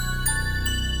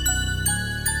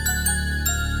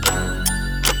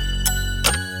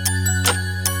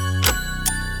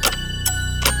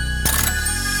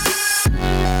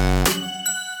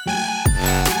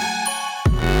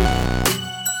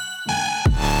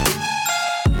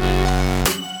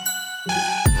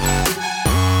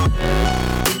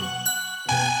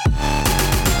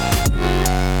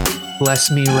Bless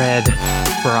me, Red,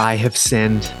 for I have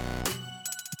sinned.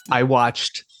 I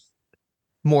watched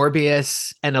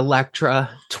Morbius and Elektra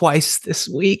twice this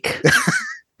week.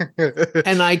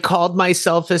 And I called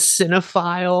myself a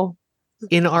cinephile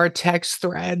in our text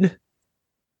thread.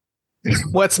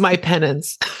 What's my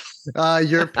penance?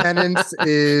 Your penance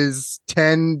is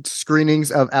 10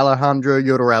 screenings of Alejandro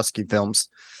Jodorowsky films.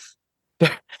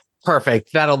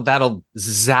 Perfect. That'll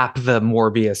zap the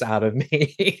Morbius out of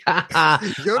me.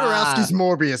 Jodorowsky's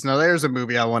Morbius. Now there's a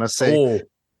movie I want to see. Oh,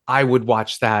 I would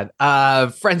watch that.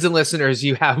 Friends and listeners,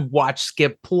 you have Watch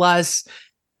Skip Plus.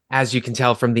 As you can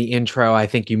tell from the intro, I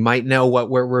think you might know what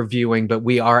we're reviewing, but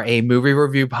we are a movie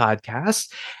review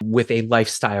podcast with a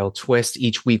lifestyle twist.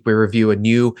 Each week we review a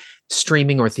new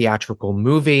streaming or theatrical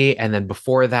movie. And then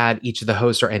before that, each of the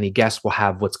hosts or any guest will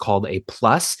have what's called a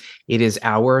plus. It is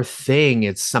our thing.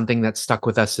 It's something that's stuck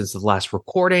with us since the last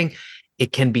recording.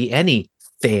 It can be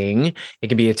anything. It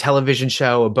can be a television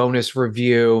show, a bonus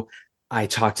review. I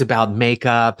talked about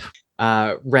makeup.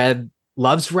 Red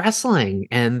loves wrestling,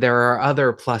 and there are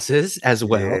other pluses as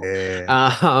well.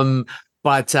 Yeah.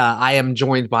 But I am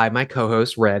joined by my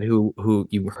co-host Red, who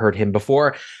you heard him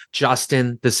before,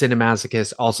 Justin the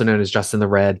Cinemasochist, also known as Justin the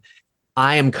Red.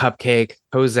 I am Cupcake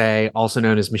Jose, also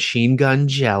known as Machine Gun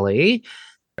Jelly.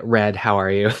 Red, how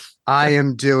are you? I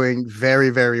am doing very,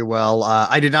 very well.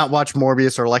 I did not watch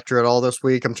Morbius or Elektra at all this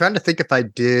week. I'm trying to think if I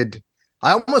did.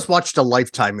 I almost watched a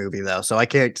Lifetime movie, though, so I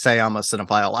can't say I'm a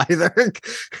cinephile either.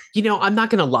 You know, I'm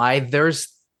not going to lie. There's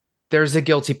a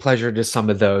guilty pleasure to some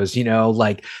of those, you know,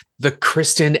 like the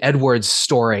Kristen Edwards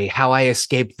story, How I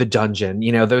Escaped the Dungeon.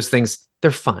 You know, those things, they're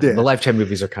fun. Yeah. The Lifetime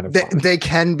movies are kind of fun. They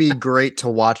can be great to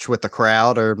watch with the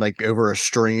crowd or like over a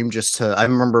stream. I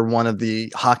remember one of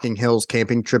the Hocking Hills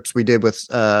camping trips we did with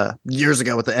years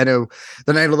ago with the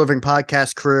Night of Living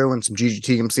podcast crew and some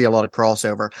GGTMC, a lot of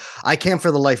crossover. I can't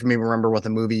for the life of me remember what the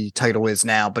movie title is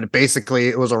now, but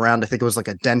it was around, I think it was like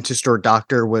a dentist or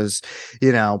doctor was,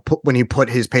 you know, when he put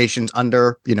his patients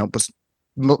under, you know, was,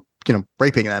 you know,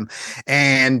 raping them.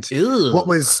 And what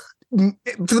was,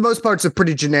 for the most part, it's a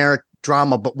pretty generic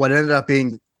drama, but what ended up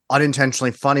being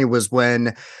unintentionally funny was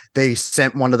when they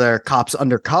sent one of their cops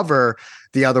undercover,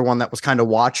 the other one that was kind of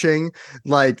watching,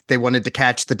 like they wanted to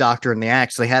catch the doctor in the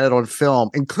act, so they had it on film,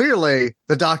 and clearly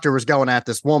the doctor was going at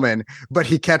this woman, but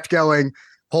he kept going,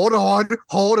 hold on,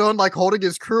 like holding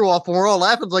his crew off, and we're all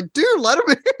laughing. It's like, dude, let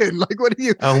him in. Like, what are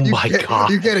you? Oh my God.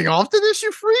 You getting off to this,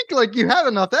 you freak? Like, you have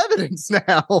enough evidence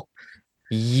now.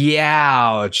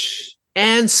 Youch.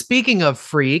 And speaking of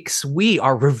freaks, we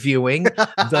are reviewing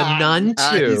The Nun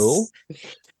 2,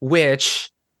 which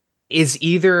is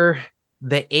either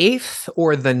the 8th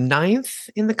or the 9th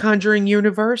in the Conjuring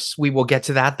universe. We will get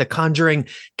to that. The Conjuring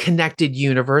connected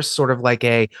universe, sort of like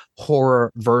a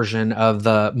horror version of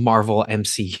the Marvel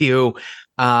MCU.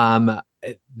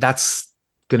 That's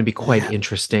going to be quite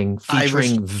interesting,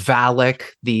 featuring Valak,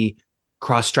 the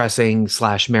cross-dressing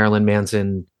 / Marilyn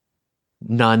Manson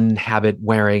nun habit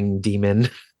wearing demon.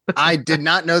 I did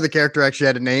not know the character actually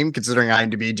had a name, considering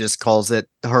IMDb just calls it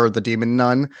her, the demon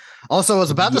nun. Also, I was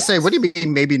about to say, what do you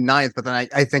mean maybe 9th? But then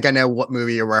I think I know what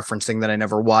movie you're referencing that I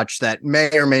never watched that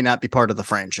may or may not be part of the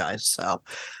franchise. So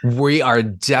we are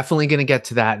definitely going to get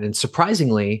to that. And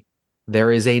surprisingly,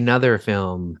 there is another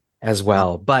film as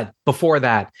well. But before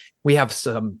that, we have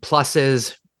some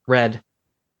pluses. Red.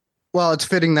 Well, it's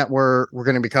fitting that we're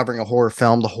going to be covering a horror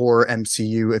film, the horror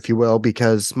MCU, if you will,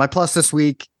 because my plus this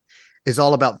week is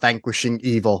all about vanquishing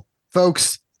evil.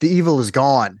 Folks, the evil is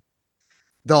gone.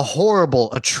 The horrible,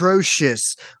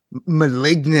 atrocious,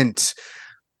 malignant,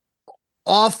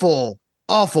 awful,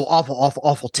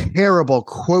 terrible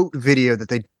quote video that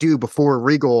they do before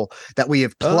Regal that we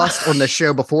have plussed on the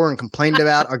show before and complained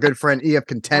about, our good friend EF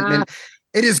Contentment.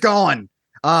 It is gone.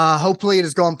 Hopefully it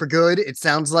is gone for good. It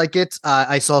sounds like it.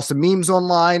 I saw some memes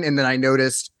online, and then I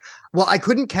noticed, well, I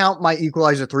couldn't count my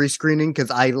Equalizer 3 screening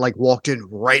because I walked in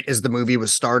right as the movie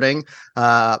was starting.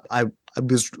 I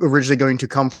was originally going to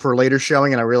come for a later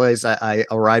showing, and I realized I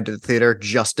arrived at the theater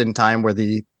just in time where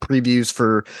the previews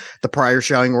for the prior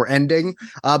showing were ending.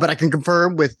 But I can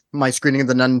confirm with my screening of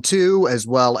The Nun 2, as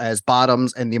well as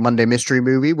Bottoms and the Monday Mystery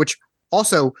Movie, which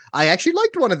also, I actually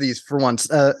liked one of these for once.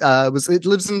 It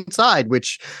Lives Inside,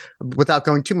 which, without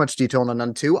going too much detail on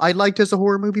Nun 2, I liked as a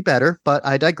horror movie better, but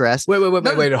I digress. Wait.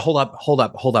 Hold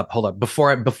up.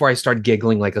 Before I start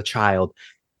giggling like a child,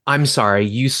 I'm sorry.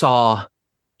 You saw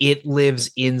It Lives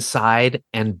Inside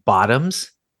and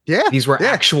Bottoms? Yeah. These were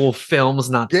actual films,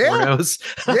 not pornos.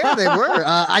 Yeah, they were.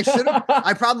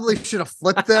 I probably should have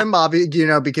flipped them,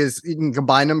 because you can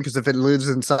combine them, because if it lives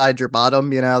inside your bottom,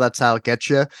 that's how it gets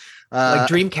you. Like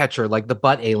Dreamcatcher, like the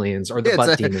butt aliens or the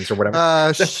butt demons or whatever.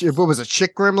 What was it?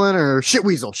 Shit Gremlin or Shit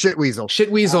Weasel? Shit Weasel.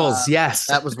 Shit Weasels, yes.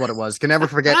 That was what it was. Can never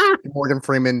forget Morgan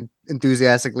Freeman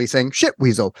enthusiastically saying Shit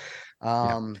Weasel.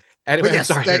 Anyway, yes,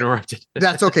 sorry, I interrupted.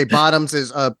 That's okay. Bottoms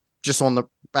is just on the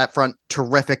front,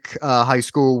 terrific high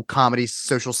school comedy,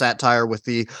 social satire with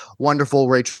the wonderful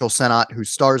Rachel Sennott, who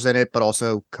stars in it, but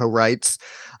also co-writes.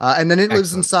 And then It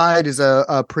Lives Inside is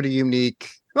a pretty unique,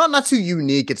 well, not too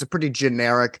unique. It's a pretty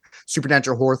generic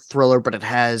supernatural horror thriller, but it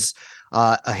has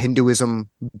a Hinduism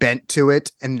bent to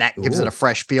it, and that gives it a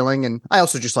fresh feeling. And I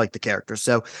also just like the characters.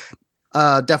 So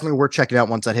definitely worth checking out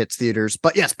once that hits theaters.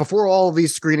 But yes, before all of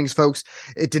these screenings, folks,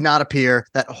 it did not appear.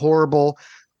 That horrible,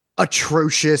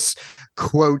 atrocious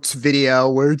quotes video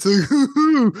where it's like,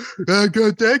 I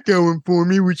got that going for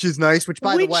me, which is nice. Which,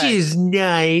 by the way, is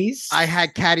nice. I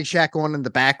had Caddyshack on in the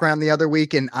background the other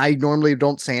week, and I normally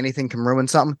don't say anything can ruin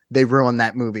something. They ruined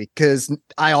that movie because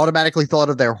I automatically thought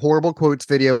of their horrible quotes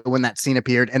video when that scene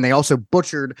appeared, and they also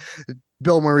butchered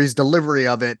Bill Murray's delivery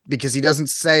of it because he doesn't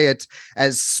say it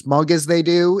as smug as they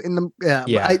do in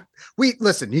the. We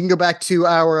listen. You can go back to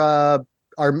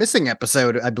our missing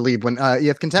episode, I believe, when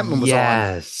EF Contentment was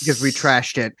on, because we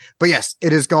trashed it. But yes,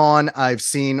 it is gone. I've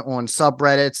seen on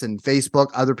subreddits and Facebook,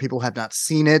 other people have not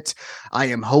seen it. I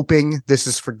am hoping this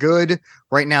is for good.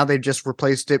 Right now, they've just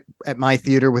replaced it at my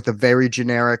theater with a very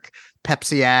generic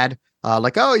Pepsi ad.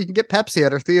 Like, oh, you can get Pepsi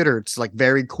at our theater. It's like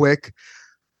very quick.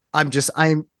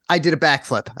 I did a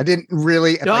backflip. I didn't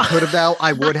really, if I could have though,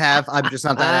 I would have. I'm just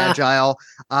not that agile.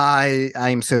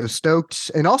 I'm so stoked.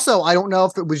 And also, I don't know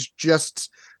if it was just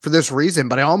for this reason,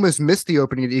 but I almost missed the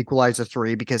opening of Equalizer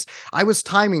 3 because I was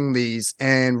timing these,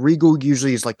 and Regal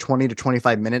usually is like 20 to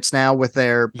 25 minutes now with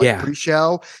their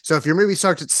pre-show. So if your movie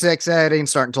starts at 6, it ain't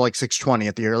starting until like 6:20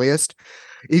 at the earliest.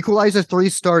 Equalizer 3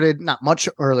 started not much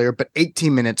earlier, but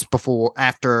 18 minutes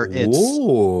after its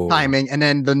timing. And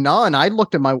then The Nun, I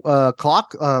looked at my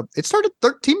clock. It started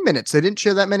 13 minutes. They didn't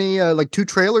show that many, like 2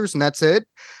 trailers, and that's it.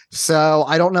 So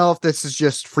I don't know if this is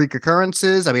just freak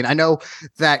occurrences. I mean, I know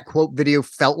that quote video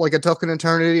felt like it took an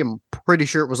eternity. I'm pretty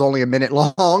sure it was only a minute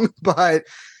long, but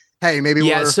hey, maybe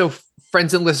So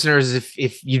friends and listeners,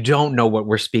 if you don't know what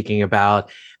we're speaking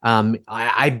about,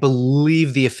 I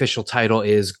believe the official title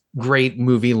is Great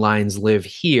Movie Lines Live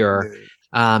Here.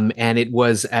 And it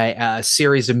was a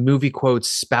series of movie quotes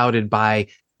spouted by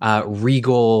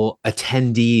Regal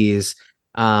attendees.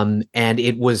 And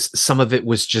some of it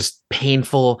was just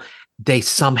painful. They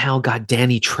somehow got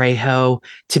Danny Trejo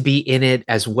to be in it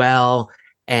as well.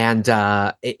 And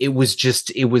it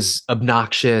was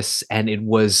obnoxious, and it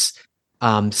was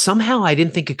somehow I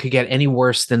didn't think it could get any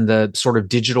worse than the sort of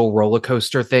digital roller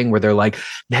coaster thing where they're like,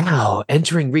 now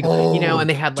entering Regal, and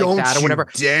they had like that or whatever.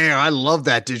 Damn, I love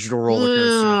that digital roller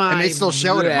coaster. And they still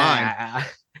show it at mine.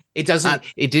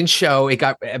 It didn't show. It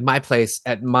got at my place,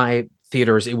 at my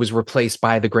theaters, it was replaced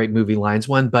by the Great Movie Lines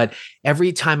one. But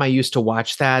every time I used to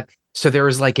watch that, so there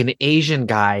was like an Asian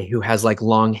guy who has like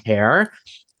long hair,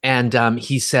 and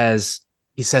he says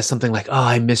something like, "Oh,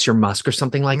 I miss your musk" or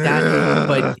something like that.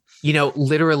 But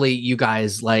literally, you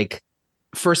guys, like,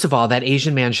 first of all, that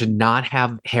Asian man should not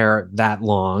have hair that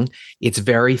long. It's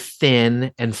very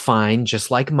thin and fine, just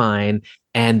like mine.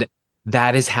 And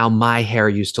that is how my hair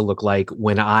used to look like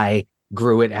when I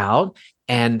grew it out.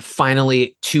 And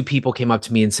finally, 2 people came up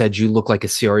to me and said, "You look like a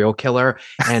serial killer."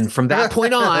 And from that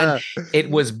point on, it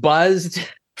was buzzed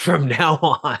from now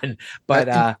on.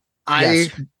 But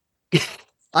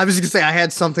I was going to say I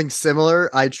had something similar.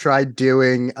 I tried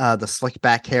doing the slick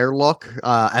back hair look.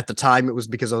 At the time, it was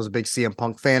because I was a big CM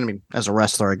Punk fan. I mean, as a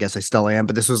wrestler, I guess I still am.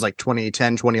 But this was like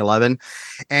 2010, 2011.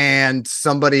 And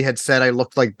somebody had said I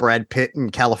looked like Brad Pitt in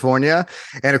California.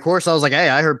 And of course, I was like, hey,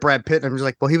 I heard Brad Pitt. And I'm just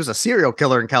like, well, he was a serial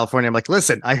killer in California. I'm like,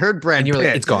 listen, I heard Brad Pitt.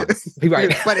 Like, it's gone.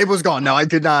 Right. But it was gone. No, I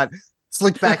could not.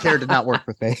 Slick back hair did not work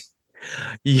with me.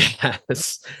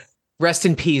 Yes. Rest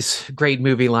in peace. Great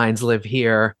Movie Lines Live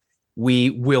Here. We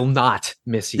will not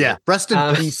miss you. Yeah, rest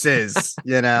in pieces,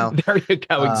 There you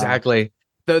go, exactly.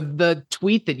 The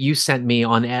tweet that you sent me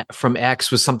from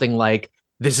X was something like,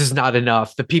 "This is not enough.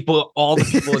 All the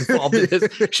people involved in this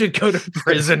should go to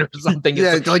prison," or something.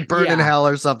 Yeah, like burn in hell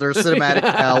or something, or cinematic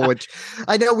hell, which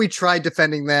I know we tried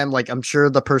defending them. Like, I'm sure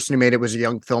the person who made it was a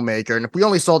young filmmaker. And if we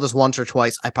only saw this once or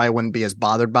twice, I probably wouldn't be as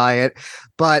bothered by it.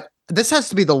 But this has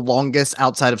to be the longest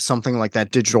outside of something like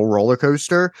that digital roller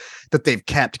coaster that they've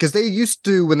kept, because they used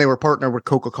to, when they were partnered with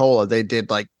Coca-Cola, they did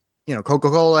like,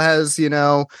 Coca-Cola has,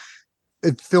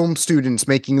 film students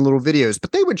making little videos,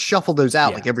 but they would shuffle those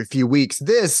out like every few weeks.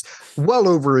 This well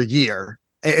over a year,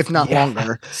 if not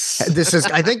longer. This is,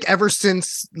 I think, ever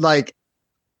since like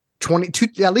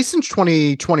at least since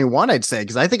 2021, I'd say,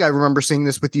 because I think I remember seeing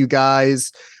this with you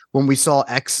guys when we saw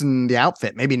X in the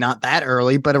Outfit. Maybe not that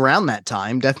early, but around that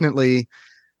time, definitely.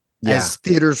 Yeah. As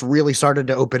theaters really started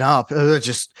to open up,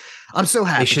 I'm so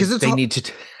happy they need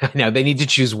to. I know they need to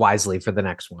choose wisely for the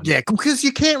next one. Yeah, because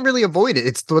you can't really avoid it.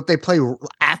 It's what they play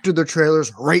after the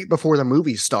trailers, right before the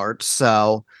movie starts.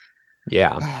 So,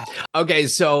 yeah. Okay,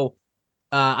 so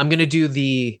I'm going to do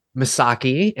the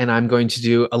Misaki, and I'm going to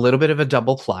do a little bit of a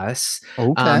double plus.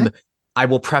 Okay. I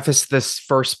will preface this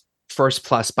first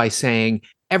plus by saying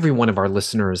every one of our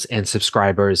listeners and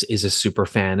subscribers is a super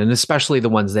fan, and especially the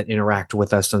ones that interact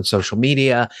with us on social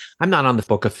media. I'm not on the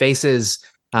Book of Faces,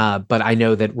 but I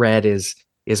know that Red is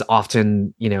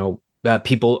often,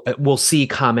 people will see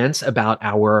comments about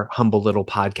our humble little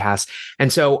podcast.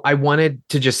 And so I wanted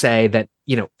to just say that,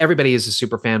 everybody is a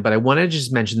super fan, but I wanted to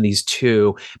just mention these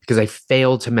two because I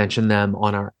failed to mention them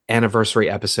on our anniversary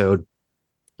episode,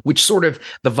 which sort of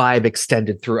the vibe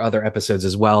extended through other episodes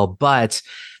as well. But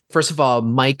first of all,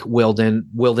 Mike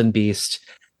Wilden Beast.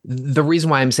 The reason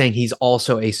why I'm saying he's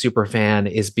also a super fan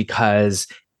is because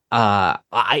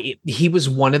he was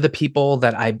one of the people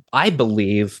that I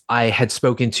believe I had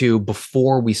spoken to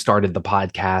before we started the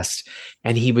podcast,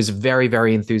 and he was very,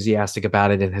 very enthusiastic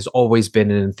about it and has always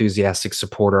been an enthusiastic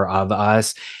supporter of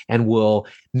us and will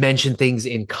mention things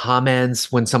in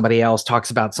comments when somebody else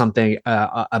talks about something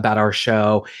about our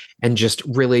show, and just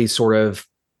really sort of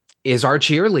is our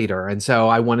cheerleader. And so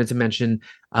I wanted to mention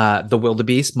the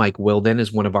Wildebeest. Mike Wilden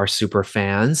is one of our super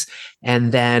fans.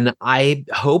 And then I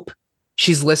hope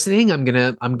she's listening. I'm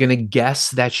gonna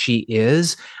guess that she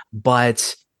is,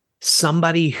 but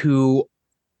somebody who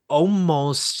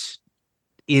almost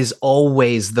is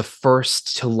always the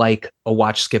first to like a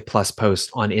Watch Skip Plus post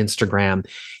on Instagram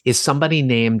is somebody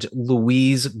named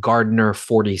Louise Gardner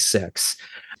 46.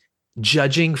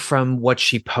 Judging from what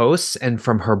she posts and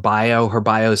from her bio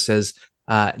says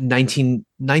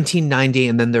 1990,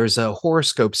 and then there's a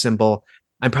horoscope symbol.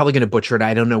 I'm probably going to butcher it.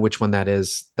 I don't know which one that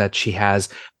is that she has,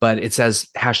 but it says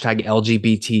hashtag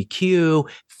LGBTQ,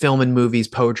 film and movies,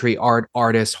 poetry, art,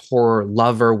 artist, horror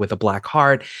lover with a black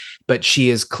heart. But she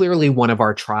is clearly one of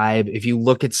our tribe. If you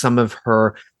look at some of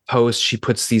her posts, she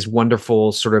puts these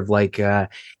wonderful sort of like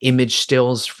image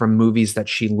stills from movies that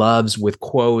she loves with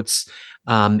quotes.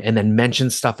 And then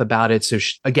mention stuff about it. So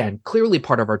again, clearly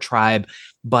part of our tribe,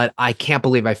 but I can't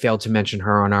believe I failed to mention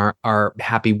her on our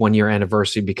happy 1 year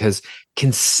anniversary, because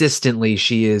consistently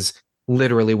she is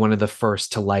literally one of the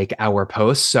first to like our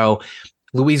posts. So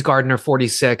Louise Gardner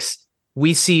 46,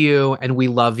 we see you and we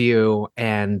love you.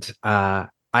 And I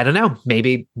don't know,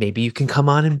 maybe you can come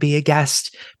on and be a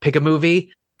guest, pick a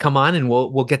movie, come on, and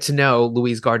we'll get to know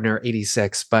Louise Gardner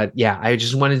 86. But yeah, I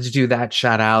just wanted to do that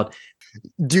shout out.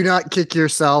 Do not kick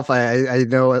yourself. I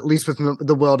know, at least with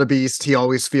the Wildebeest, he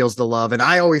always feels the love, and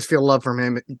I always feel love from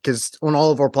him because on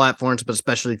all of our platforms, but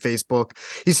especially Facebook,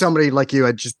 he's somebody like you.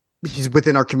 He's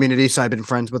within our community, so I've been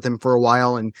friends with him for a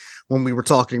while. And when we were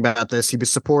talking about this, he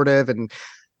was supportive, and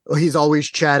he's always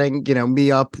chatting,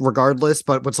 me up regardless.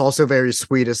 But what's also very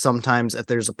sweet is sometimes if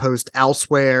there's a post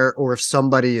elsewhere, or if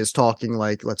somebody is talking,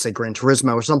 like, let's say Gran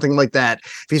Turismo or something like that,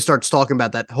 if he starts talking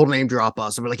about that, he'll name drop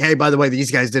us. And we're like, hey, by the way,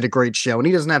 these guys did a great show. And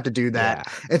he doesn't have to do that.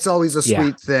 Yeah. It's always a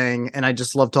sweet thing. And I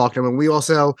just love talking to him. And we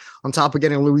also, on top of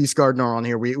getting Louise Gardner on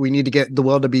here, we need to get the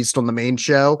Wildebeest on the main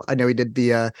show. I know he did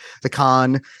the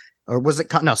con, or was it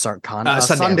con? No, sorry, con.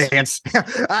 Sundance. Yes,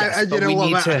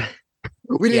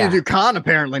 we need to do Con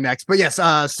apparently next, but yes,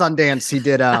 Sundance. He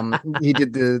did. He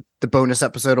did the bonus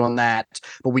episode on that,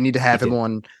 but we need to have him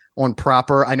on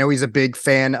proper. I know he's a big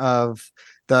fan of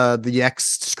the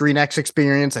X Screen X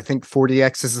experience. I think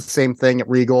 4DX is the same thing at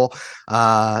Regal.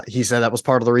 He said that was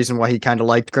part of the reason why he kind of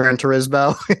liked Gran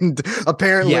Turismo, and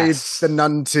apparently the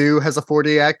Nun 2 has a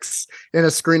 4DX in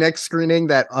a Screen X screening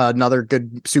that another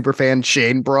good super fan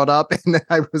Shane brought up, and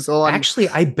I was on. Actually,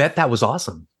 I bet that was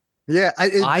awesome. Yeah,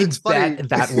 I bet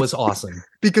that was awesome.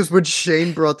 Because when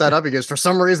Shane brought that up, he goes, for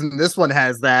some reason, this one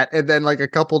has that. And then like a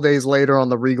couple days later on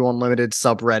the Regal Unlimited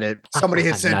subreddit, somebody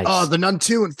had said, nice. Oh, the Nun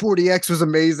 2 and 4DX was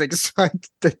amazing. So I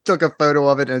took a photo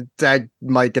of it and tagged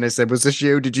Mike, and I said, was this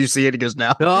you? Did you see it? He goes,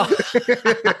 no. Oh.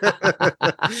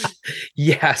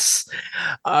 Yes.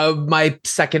 My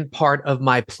second part of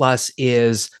my plus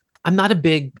is I'm not a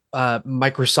big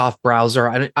Microsoft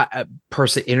browser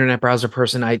internet browser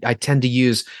person. I tend to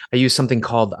use something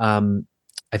called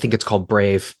I think it's called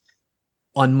Brave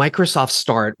on Microsoft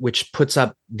Start, which puts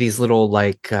up these little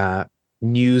like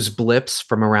news blips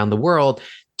from around the world.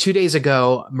 2 days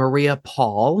ago, Maria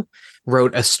Paul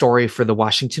wrote a story for the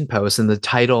Washington Post, and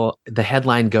the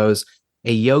headline goes,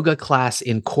 a yoga class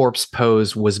in corpse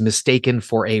pose was mistaken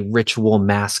for a ritual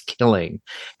mass killing.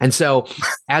 And so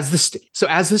as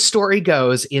the story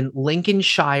goes, in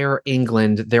Lincolnshire,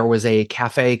 England, there was a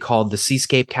cafe called the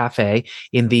Seascape Cafe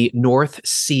in the North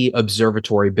Sea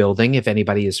Observatory building. If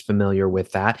anybody is familiar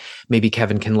with that, maybe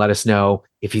Kevin can let us know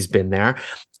if he's been there.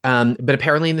 But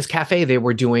apparently in this cafe, they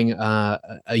were doing a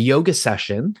yoga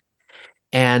session.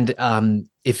 And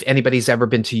if anybody's ever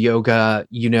been to yoga,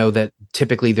 you know that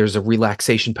typically there's a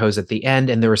relaxation pose at the end,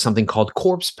 and there is something called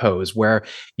corpse pose, where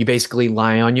you basically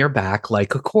lie on your back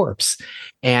like a corpse.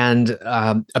 And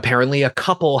apparently a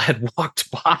couple had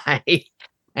walked by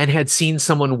and had seen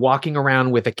someone walking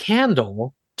around with a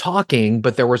candle talking,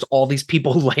 but there was all these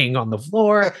people laying on the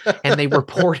floor, and they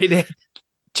reported it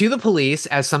to the police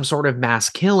as some sort of mass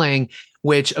killing,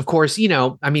 which of course, you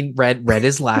know, I mean, Red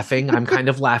is laughing. I'm kind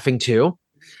of laughing too.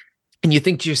 And you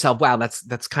think to yourself, wow,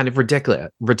 that's kind of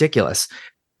ridiculous.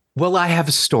 Well, I have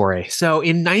a story. So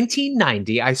in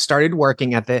 1990, I started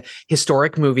working at the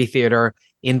historic movie theater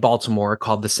in Baltimore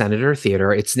called the Senator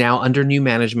Theater. It's now under new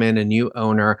management, a new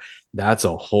owner. That's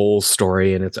a whole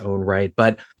story in its own right.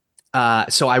 But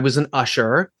so I was an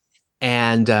usher.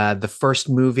 And the first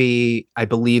movie I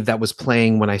believe that was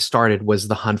playing when I started was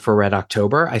The Hunt for Red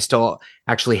October. I still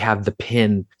actually have the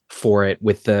pin for it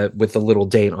with the little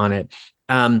date on it.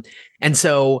 And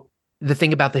so the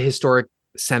thing about the historic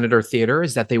Senator Theater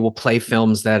is that they will play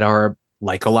films that are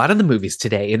like a lot of the movies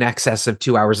today, in excess of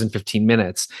 2 hours and 15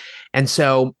 minutes. And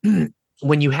so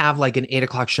when you have like an 8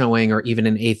 o'clock showing or even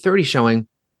an 8:30 showing,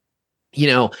 you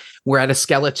know, we're at a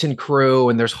skeleton crew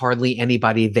and there's hardly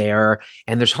anybody there,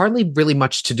 and there's hardly really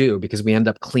much to do because we end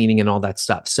up cleaning and all that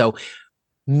stuff. So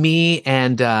me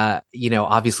and, you know,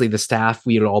 obviously the staff,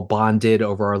 we had all bonded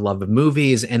over our love of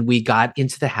movies, and we got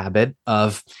into the habit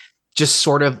of just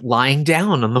sort of lying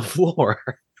down on the floor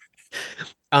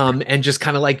and just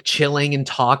kind of like chilling and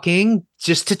talking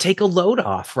just to take a load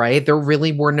off, right? There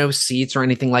really were no seats or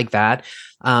anything like that.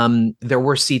 There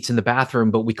were seats in the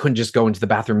bathroom, but we couldn't just go into the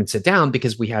bathroom and sit down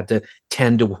because we had to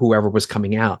tend to whoever was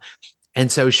coming out. And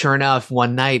so sure enough,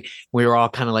 one night we were all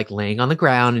kind of like laying on the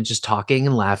ground and just talking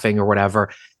and laughing or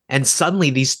whatever. And suddenly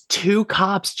these two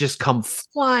cops just come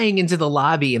flying into the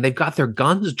lobby, and they've got their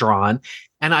guns drawn.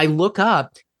 And I look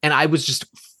up and I was just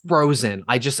frozen.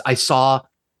 I saw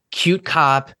cute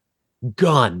cop,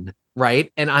 gun,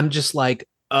 right? And I'm just like,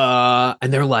 and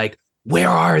they're like, where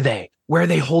are they? Where are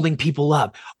they holding people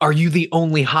up? Are you the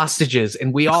only hostages?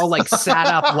 And we all like sat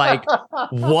up like,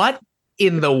 what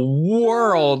in the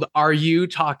world are you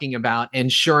talking about?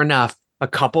 And sure enough, a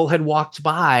couple had walked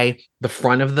by the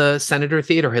front of the Senator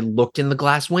Theater, had looked in the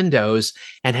glass windows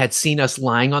and had seen us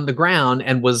lying on the ground,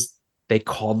 and they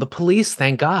called the police,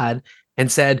 thank God,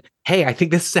 and said, hey, I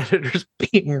think this senator's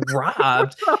being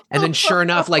robbed. And then sure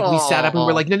enough, like we sat up and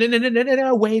we're like,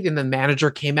 no, wait. And the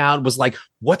manager came out and was like,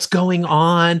 what's going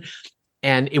on?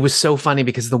 And it was so funny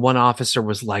because the one officer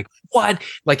was like, what?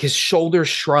 Like his shoulders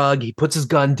shrug. He puts his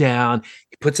gun down.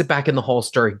 He puts it back in the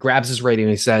holster. He grabs his radio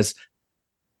and he says,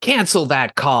 cancel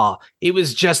that call. It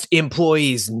was just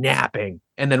employees napping,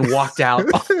 and then walked out.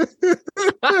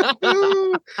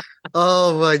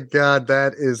 Oh my God,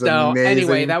 that is amazing.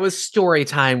 Anyway, that was story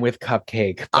time with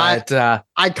Cupcake. But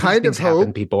I kind of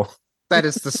hope people that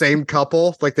it's the same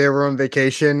couple, like they were on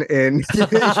vacation in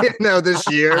this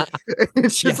year.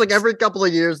 It's just like every couple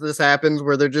of years this happens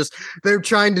where they're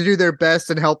trying to do their best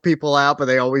and help people out, but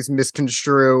they always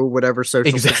misconstrue whatever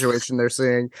social situation they're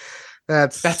seeing.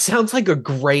 That sounds like a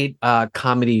great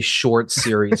comedy short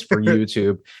series for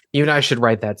YouTube. You and I should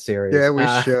write that series. Yeah, we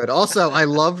should. Also, I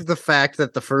love the fact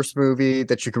that the first movie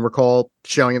that you can recall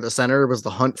showing at the center was The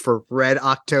Hunt for Red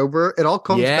October. It all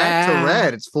comes back to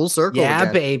Red. It's full circle. Yeah,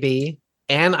 again. Baby.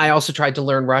 And I also tried to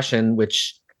learn Russian,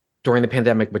 which during the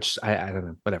pandemic, which I don't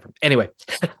know, whatever. Anyway,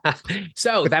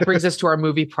 so that brings us to our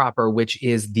movie proper, which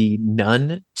is The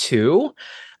Nun 2.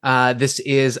 This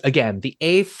is, again, the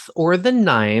 8th or the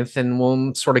 9th, and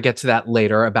we'll sort of get to that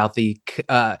later about the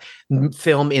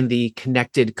film in the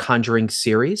Connected Conjuring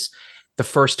series. The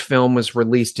first film was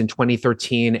released in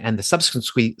 2013, and the subsequent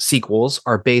sequels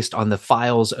are based on the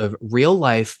files of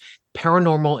real-life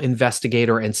paranormal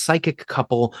investigator and psychic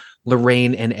couple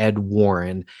Lorraine and Ed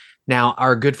Warren. Now,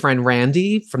 our good friend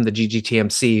Randy from the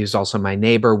GGTMC, who's also my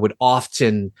neighbor, would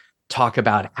often talk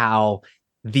about how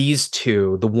these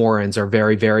two, the Warrens, are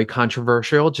very, very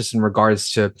controversial just in regards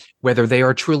to whether they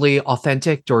are truly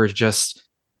authentic or just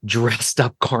dressed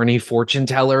up carny fortune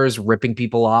tellers ripping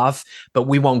people off. But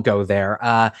we won't go there.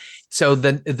 So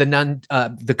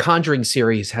the Conjuring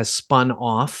series has spun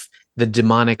off the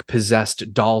demonic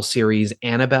possessed doll series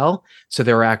Annabelle. So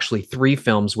there are actually 3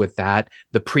 films with that: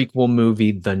 the prequel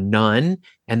movie The Nun,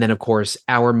 and then of course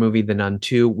our movie The Nun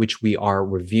 2, which we are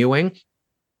reviewing.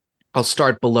 I'll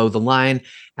start below the line.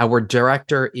 Our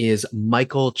director is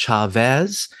Michael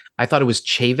Chavez. I thought it was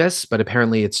Chaves, but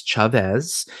apparently it's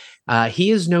Chavez.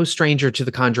 He is no stranger to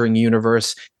the Conjuring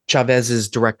universe. Chavez's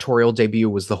directorial debut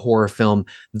was the horror film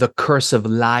The Curse of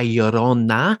La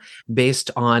Llorona,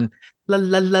 based on La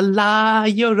La La La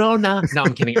Llorona. No,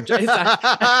 I'm kidding.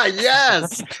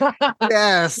 Yes.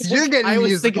 Yes. You're getting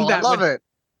musical. I love it.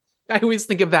 I always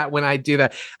think of that when I do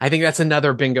that. I think that's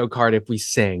another bingo card if we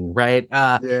sing, right?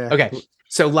 Yeah. Okay.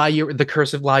 So The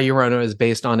Curse of La Llorona is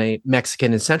based on a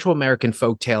Mexican and Central American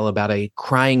folktale about a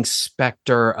crying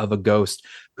specter of a ghost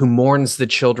who mourns the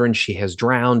children she has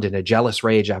drowned in a jealous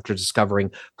rage after discovering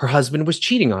her husband was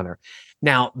cheating on her.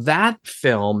 Now, that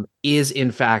film is,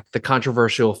 in fact, the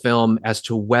controversial film as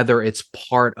to whether it's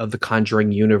part of the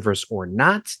Conjuring universe or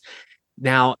not.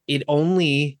 Now, its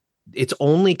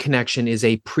only connection is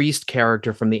a priest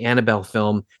character from the Annabelle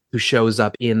film who shows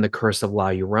up in The Curse of La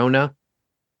Llorona.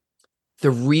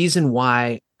 The reason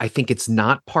why I think it's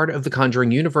not part of the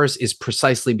Conjuring universe is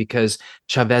precisely because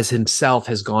Chavez himself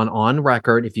has gone on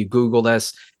record, if you Google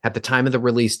this, at the time of the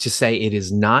release, to say it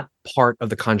is not part of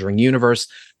the Conjuring universe.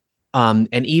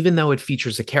 And even though it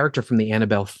features a character from the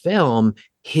Annabelle film,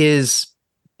 his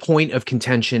point of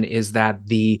contention is that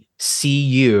the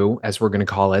CU, as we're going to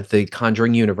call it, the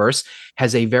Conjuring universe,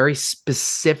 has a very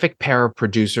specific pair of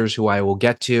producers who I will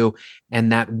get to,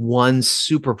 and that one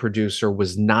super producer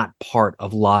was not part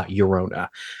of La Llorona.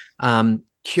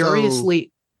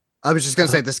 Curiously, I was just going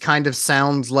to say, this kind of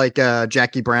sounds like a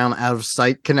Jackie Brown Out of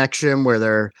Sight connection, where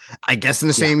they're, I guess, in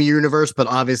the same universe, but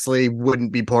obviously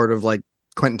wouldn't be part of like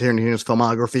Quentin Tarantino's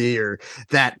filmography or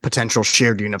that potential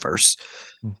shared universe.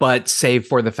 But save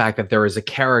for the fact that there is a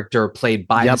character played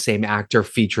by the same actor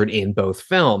featured in both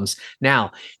films.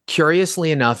 Now,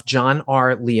 curiously enough, John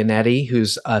R. Leonetti,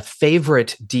 who's a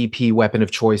favorite DP weapon of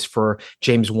choice for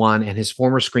James Wan, and his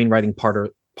former screenwriting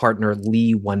partner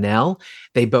Lee Whannell,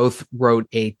 they both wrote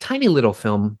a tiny little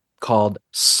film called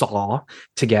Saw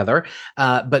together.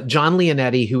 But John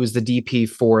Leonetti, who was the DP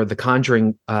for the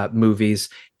Conjuring movies,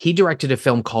 he directed a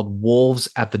film called Wolves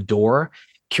at the Door.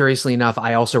 Curiously enough,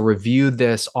 I also reviewed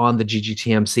this on the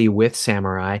GGTMC with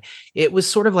Samurai. It was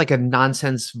sort of like a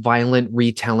nonsense, violent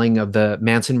retelling of the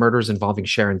Manson murders involving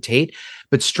Sharon Tate.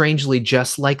 But strangely,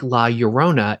 just like La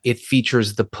Llorona, it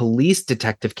features the police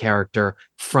detective character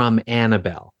from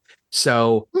Annabelle.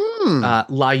 So La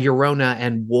Llorona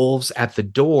and Wolves at the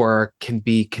Door can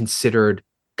be considered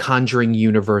Conjuring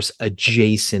universe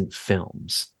adjacent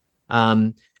films.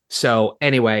 So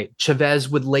anyway, Chavez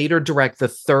would later direct the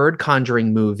 3rd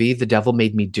Conjuring movie, The Devil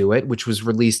Made Me Do It, which was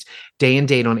released day and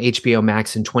date on HBO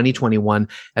Max in 2021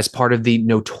 as part of the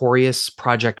notorious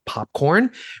Project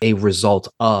Popcorn, a result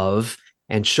of,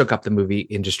 and shook up the movie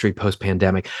industry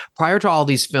post-pandemic. Prior to all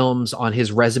these films on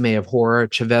his resume of horror,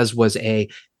 Chavez was a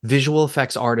visual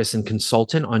effects artist and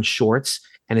consultant on shorts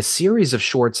and a series of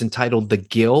shorts entitled The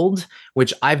Guild,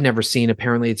 which I've never seen.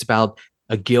 Apparently, it's about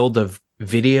a guild of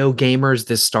video gamers.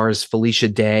 This stars Felicia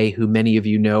Day, who many of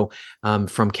you know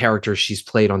from characters she's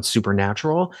played on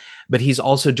Supernatural. But he's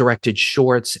also directed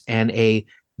shorts and a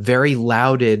very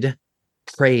lauded,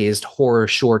 praised horror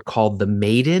short called The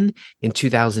Maiden in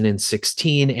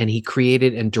 2016. And he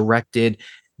created and directed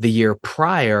the year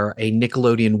prior a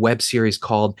Nickelodeon web series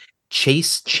called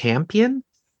Chase Champion.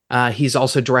 He's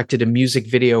also directed a music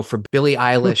video for Billie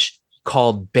Eilish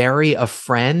called Bury a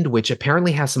Friend, which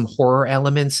apparently has some horror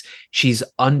elements. She's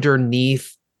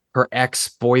underneath her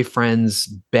ex-boyfriend's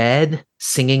bed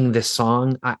singing this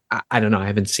song. I don't know. I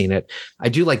haven't seen it. I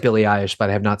do like Billie Eilish,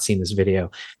 but I have not seen this video.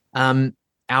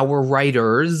 Our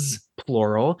writers,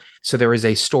 plural. So there is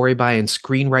a story by and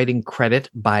screenwriting credit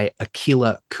by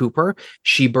Akilah Cooper.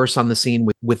 She bursts on the scene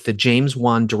with the James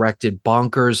Wan directed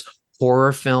bonkers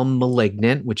horror film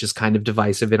Malignant, which is kind of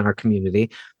divisive in our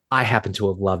community. I happen to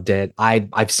have loved it.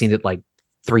 I've seen it like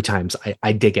 3 times.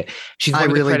 I dig it. I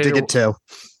really dig it too.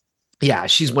 Yeah,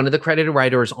 she's one of the credited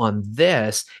writers on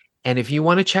this. And if you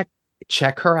want to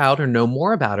check her out or know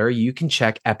more about her, you can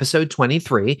check episode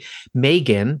 23,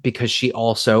 Megan, because she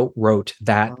also wrote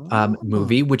that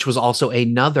movie, which was also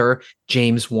another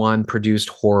James Wan produced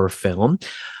horror film.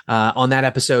 On that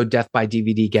episode, Death by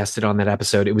DVD guested on that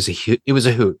episode. It was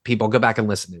a hoot. People, go back and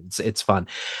listen. It's fun.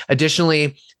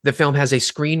 Additionally, the film has a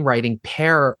screenwriting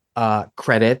pair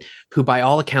credit, who by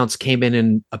all accounts came in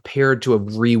and appeared to have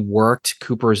reworked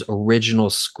Cooper's original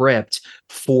script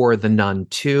for The Nun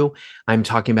 2. I'm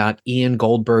talking about Ian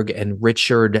Goldberg and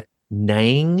Richard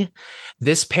Nang.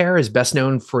 This pair is best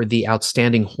known for the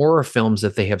outstanding horror films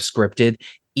that they have scripted.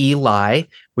 Eli,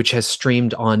 which has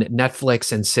streamed on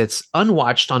Netflix and sits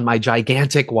unwatched on my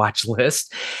gigantic watch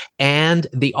list, and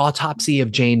The Autopsy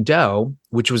of Jane Doe,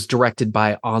 which was directed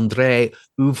by André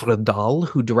Øvredal,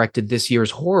 who directed this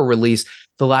year's horror release,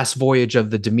 The Last Voyage of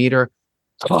the Demeter.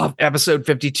 Cough, episode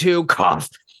 52, cough.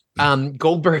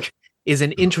 Goldberg is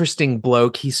an interesting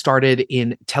bloke. He started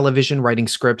in television writing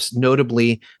scripts,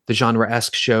 notably the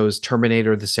genre-esque shows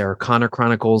Terminator, The Sarah Connor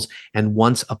Chronicles, and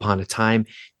Once Upon a Time.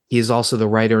 He is also the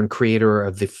writer and creator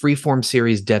of the Freeform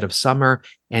series Dead of Summer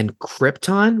and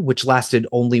Krypton, which lasted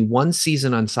only one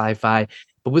season on Sci-Fi,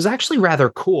 but was actually rather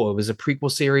cool. It was a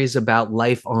prequel series about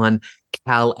life on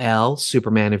Kal-El,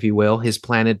 Superman, if you will, his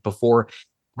planet before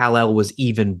Kal-El was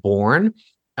even born.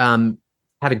 Had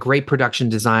a great production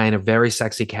design, a very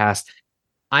sexy cast.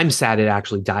 I'm sad it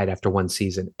actually died after one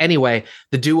season. Anyway,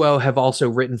 the duo have also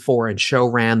written for and show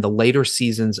ran the later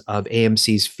seasons of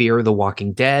AMC's Fear the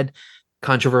Walking Dead.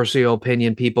 Controversial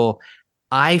opinion, people.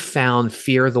 I found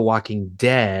Fear the Walking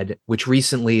Dead, which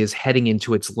recently is heading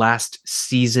into its last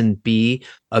season B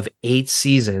of 8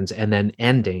 seasons and then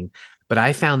ending. But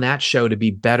I found that show to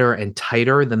be better and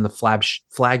tighter than the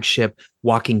flagship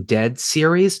Walking Dead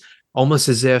series, almost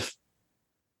as if,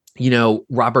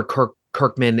 Robert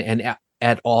Kirkman and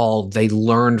et al., they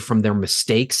learned from their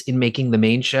mistakes in making the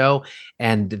main show,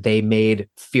 and they made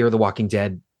Fear the Walking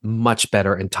Dead much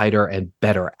better and tighter and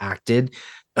better acted.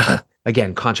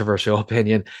 Again, controversial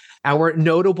opinion. Our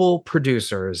notable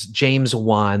producers, James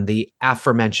Wan, the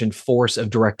aforementioned force of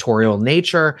directorial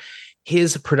nature,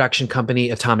 his production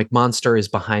company, Atomic Monster, is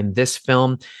behind this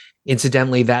film.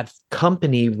 Incidentally, that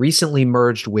company recently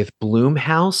merged with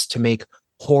Blumhouse to make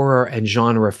horror and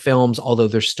genre films, although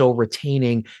they're still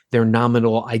retaining their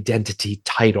nominal identity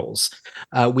titles.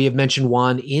 We have mentioned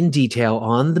Wan in detail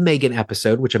on the Megan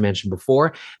episode, which I mentioned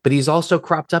before, but he's also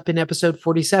cropped up in episode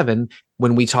 47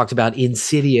 when we talked about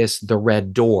Insidious: The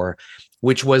Red Door,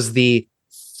 which was the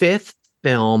 5th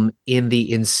film in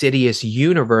the Insidious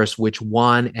universe, which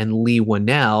Wan and Leigh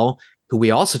Whannell, who we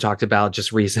also talked about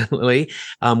just recently,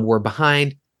 were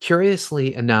behind.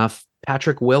 Curiously enough,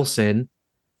 Patrick Wilson,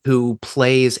 who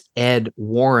plays Ed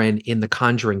Warren in the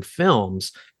Conjuring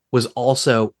films, was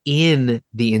also in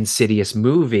the Insidious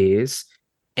movies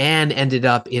and ended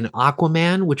up in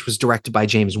Aquaman, which was directed by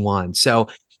James Wan. So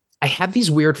I have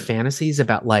these weird fantasies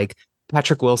about like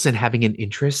Patrick Wilson having an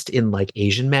interest in like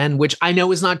Asian men, which I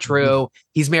know is not true.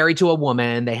 He's married to a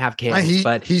woman. They have kids,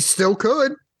 but he still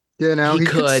could, he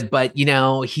could, but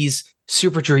he's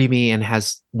super dreamy and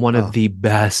has one of the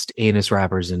best anus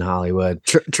rappers in Hollywood.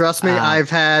 Trust me, I've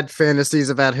had fantasies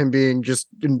about him being just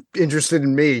interested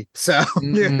in me. So,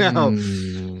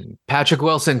 Patrick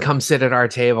Wilson, come sit at our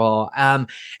table.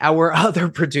 Our other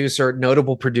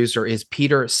notable producer is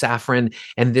Peter Safran,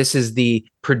 and this is the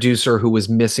producer who was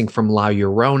missing from La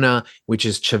Llorona, which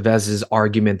is Chavez's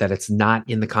argument that it's not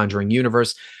in the Conjuring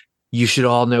universe. You should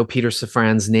all know Peter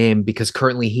Safran's name because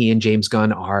currently he and James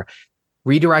Gunn are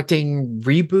redirecting,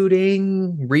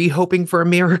 rebooting, hoping for a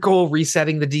miracle,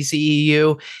 resetting the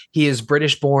DCEU. He is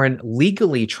British-born,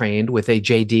 legally trained with a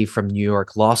JD from New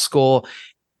York Law School.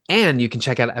 And you can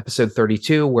check out episode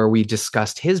 32, where we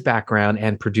discussed his background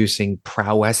and producing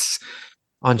prowess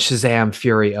on Shazam: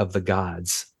 Fury of the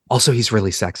Gods. Also, he's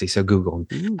really sexy, so Google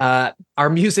him. Our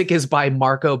music is by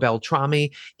Marco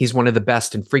Beltrami. He's one of the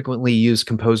best and frequently used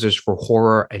composers for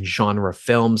horror and genre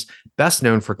films, best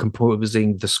known for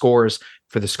composing the scores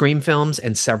for the Scream films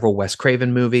and several Wes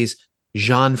Craven movies.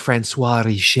 Jean-Francois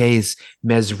Richet's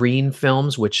Mesrine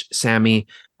films, which Sammy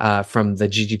from the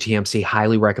GGTMC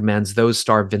highly recommends. Those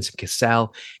star Vincent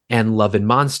Cassel, and Love and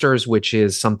Monsters, which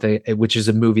is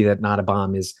a movie that Not a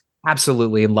Bomb is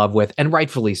absolutely in love with, and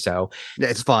rightfully so.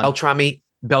 It's fun.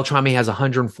 Beltrami has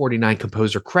 149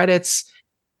 composer credits.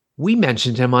 We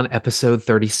mentioned him on episode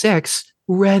 36,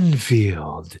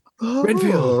 Renfield.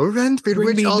 Renfield,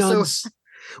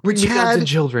 which had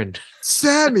children.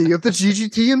 Sammy of the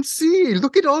GGTMC.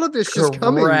 Look at all of this just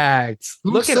coming. Correct.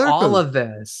 Look at all of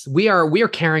this. We are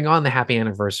carrying on the happy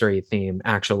anniversary theme,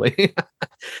 actually.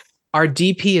 Our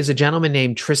DP is a gentleman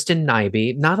named Tristan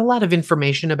Nyby. Not a lot of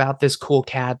information about this cool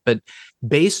cat, but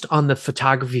based on the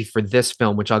photography for this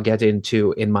film, which I'll get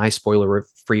into in my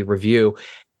spoiler-free review,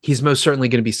 he's most certainly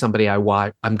going to be somebody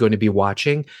I'm going to be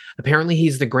watching. Apparently,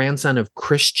 he's the grandson of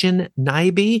Christian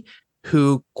Nyby,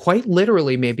 who quite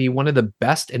literally may be one of the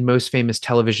best and most famous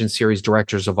television series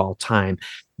directors of all time.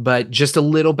 But just a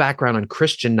little background on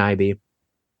Christian Nyby.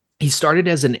 He started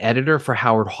as an editor for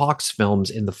Howard Hawks films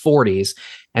in the 40s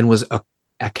and was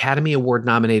Academy Award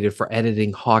nominated for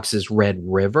editing Hawks's Red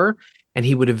River. and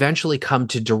he would eventually come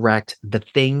to direct The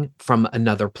Thing from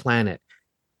Another Planet,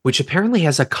 which apparently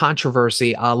has a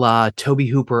controversy a la Toby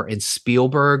Hooper and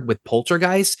Spielberg with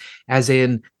Poltergeist, as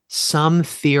in some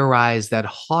theorize that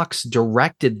Hawks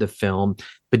directed the film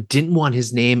but didn't want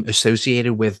his name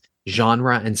associated with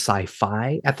genre and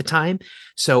sci-fi at the time.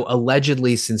 So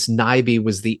allegedly, since Nyby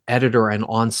was the editor and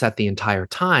on set the entire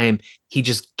time, he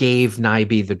just gave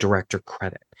Nyby the director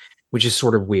credit, which is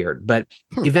sort of weird. But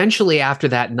eventually after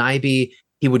that, Nyby,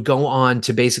 he would go on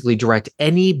to basically direct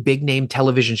any big name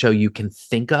television show you can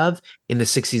think of in the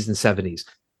 60s and 70s.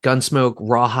 Gunsmoke,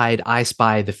 Rawhide, I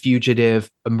Spy, The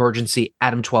Fugitive, Emergency,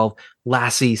 Adam 12,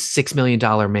 Lassie, $6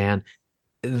 Million Man.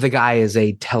 The guy is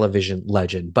a television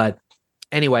legend. But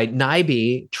anyway,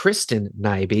 Nyby, Tristan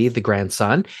Nyby, the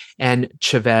grandson, and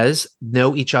Chavez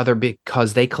know each other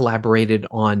because they collaborated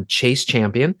on Chase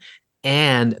Champion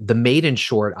and the maiden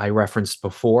short I referenced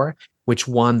before, which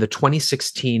won the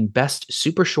 2016 Best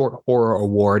Super Short Horror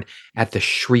Award at the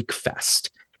Shriek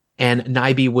Fest. And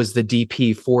Nyby was the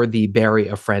DP for the Bury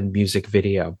a Friend music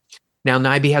video. Now,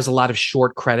 Nyby has a lot of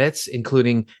short credits,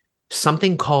 including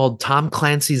something called Tom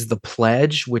Clancy's The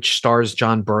Pledge, which stars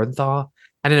John Bernthal.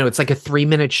 I don't know, it's like a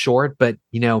 3-minute short, but,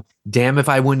 damn if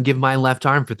I wouldn't give my left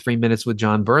arm for 3 minutes with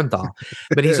John Bernthal.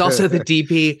 But he's also the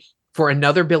DP for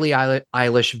another Billie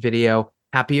Eilish video,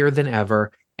 Happier Than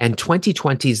Ever, and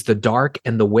 2020's The Dark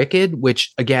and the Wicked,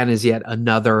 which, again, is yet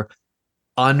another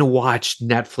unwatched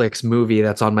Netflix movie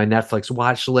that's on my Netflix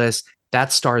watch list.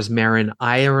 That stars Marin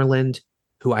Ireland,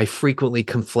 who I frequently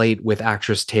conflate with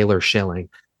actress Taylor Schilling.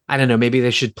 I don't know, maybe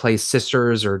they should play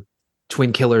sisters or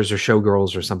twin killers or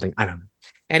showgirls or something. I don't know.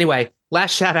 Anyway,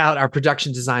 last shout out, our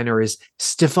production designer is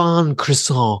Stéphane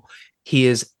Cresson. He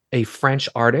is a French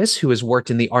artist who has worked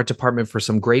in the art department for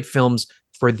some great films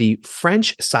for the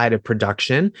French side of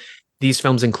production. These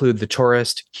films include The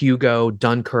Tourist, Hugo,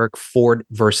 Dunkirk, Ford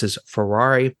versus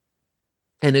Ferrari.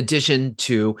 In addition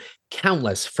to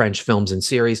countless French films and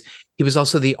series, he was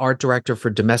also the art director for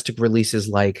domestic releases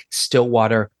like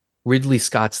Stillwater, Ridley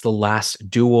Scott's The Last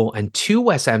Duel, and 2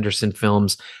 Wes Anderson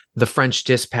films, The French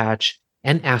Dispatch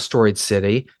and Asteroid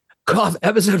City. Cough,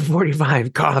 episode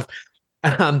 45, cough.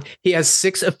 He has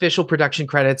 6 official production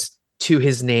credits to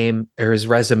his name or his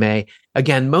resume.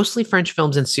 Again, mostly French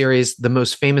films and series. The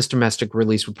most famous domestic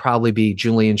release would probably be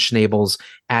Julian Schnabel's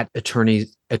At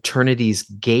Eternity's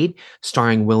Gate,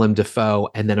 starring Willem Dafoe,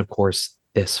 and then, of course,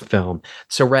 this film.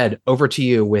 So, Red, over to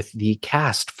you with the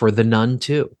cast for The Nun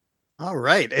 2. All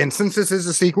right. And since this is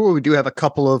a sequel, we do have a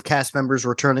couple of cast members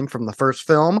returning from the first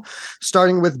film,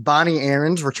 starting with Bonnie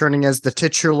Aarons returning as the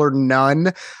titular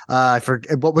nun. I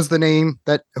forget what was the name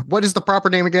what is the proper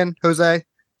name again, Jose?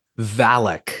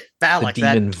 Valak. The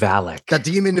demon Valak. The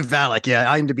demon Valak. Yeah,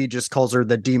 IMDb just calls her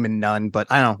the demon nun, but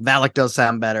I don't know. Valak does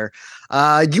sound better.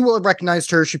 You will have recognized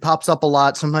her. She pops up a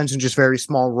lot, sometimes in just very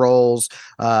small roles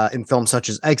in films such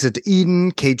as Exit to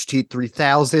Eden, Cage Teeth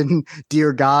 3000,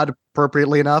 Dear God,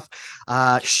 appropriately enough.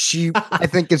 She, I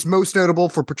think, is most notable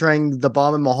for portraying the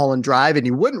bomb in Mulholland Drive, and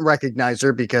you wouldn't recognize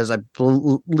her because I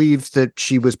believe that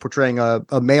she was portraying a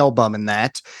male bum in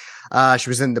that. She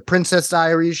was in The Princess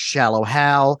Diaries, Shallow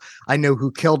Hal, I Know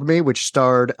Who Killed Me, which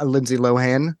starred Lindsay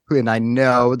Lohan, and I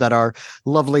know that our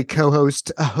lovely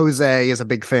co-host Jose is a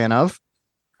big fan of.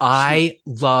 I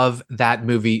love that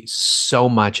movie so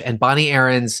much. And Bonnie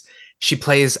Aarons, she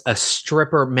plays a strip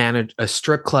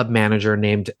club manager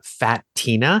named Fat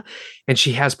Tina. And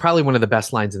she has probably one of the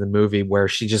best lines in the movie where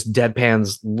she just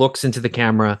deadpans, looks into the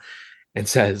camera and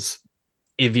says,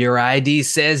 "If your ID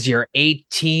says you're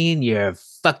 18, you're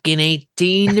fucking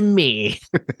 18 to me."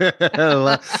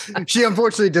 She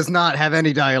unfortunately does not have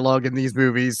any dialogue in these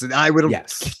movies. I would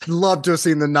have loved to have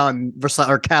seen the nun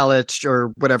or Kalich or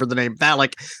whatever the name,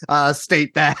 Valak,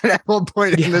 state that at one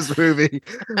point in this movie.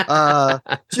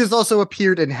 She has also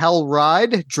appeared in Hell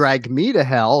Ride, Drag Me to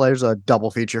Hell. There's a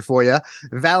double feature for you.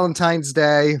 Valentine's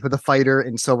Day, The Fighter,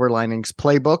 and Silver Linings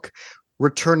Playbook.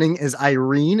 Returning as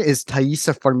Irene is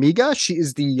Thaisa Farmiga. She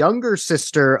is the younger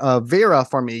sister of Vera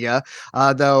Farmiga,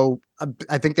 though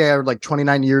I think they are like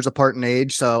 29 years apart in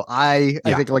age. So I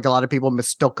think like a lot of people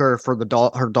mistook her for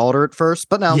her daughter at first,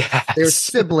 but no, they're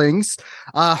siblings.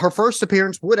 Her first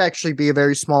appearance would actually be a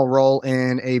very small role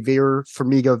in a Vera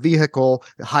Farmiga vehicle,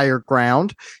 Higher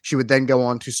Ground. She would then go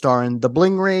on to star in The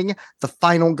Bling Ring, The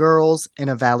Final Girls, In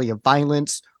a Valley of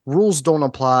Violence, Rules Don't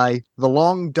Apply, The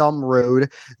Long Dumb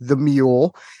Road, The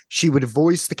Mule. She would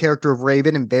voice the character of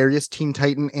Raven in various Teen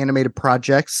Titan animated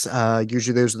projects.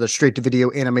 Usually those are the straight-to-video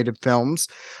animated films.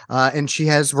 And she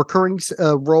has recurring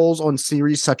roles on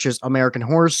series such as American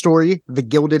Horror Story, The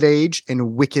Gilded Age,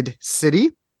 and Wicked City.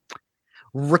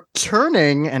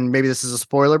 Returning, and maybe this is a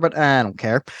spoiler, but I don't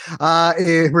care.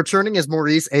 Returning as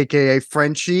Maurice, aka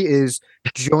Frenchie, is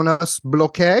Jonas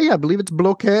Bloquet. I believe it's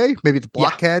Bloquet. Maybe it's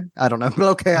Blockhead. I don't know.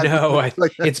 Bloquet. No,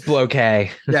 it's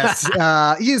Bloquet. Yes.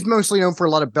 He is mostly known for a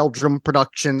lot of Belgium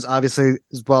productions, obviously,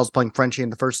 as well as playing Frenchie in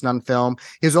the first Nun film.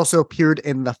 He has also appeared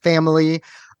in The Family,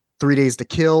 3 Days to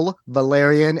Kill,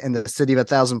 Valerian, and The City of a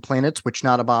Thousand Planets, which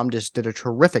Not a Bomb just did a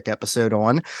terrific episode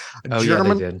on. Yeah,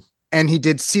 they did. And he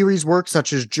did series work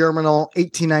such as Germinal,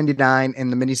 1899, and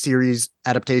the miniseries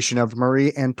adaptation of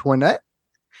Marie Antoinette.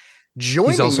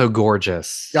 He's also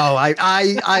gorgeous. Oh,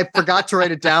 I forgot to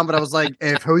write it down, but I was like,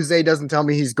 if Jose doesn't tell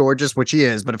me he's gorgeous, which he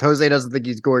is, but if Jose doesn't think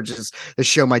he's gorgeous, the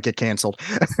show might get canceled.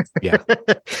 Yeah.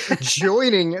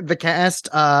 Joining the cast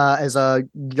as a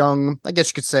young, I guess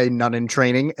you could say, nun in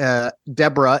training,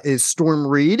 Deborah, is Storm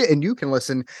Reed, and you can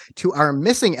listen to our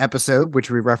missing episode,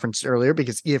 which we referenced earlier,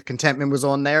 because E of Contentment was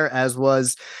on there, as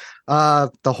was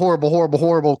the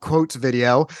horrible quotes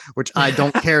video, which I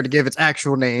don't care to give its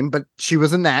actual name, but she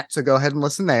was in that, so go ahead and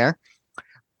listen there.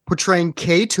 Portraying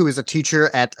Kate, who is a teacher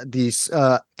at the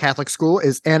Catholic school,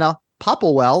 is Anna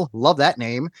Popplewell. Love that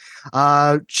name.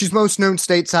 She's most known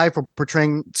stateside for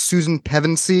portraying Susan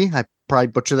Pevensey. I probably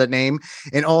butcher that name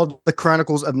in all the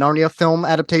Chronicles of Narnia film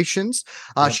adaptations.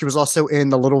 She was also in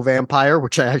The Little Vampire,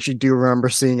 which I actually do remember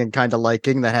seeing and kind of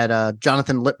liking, that had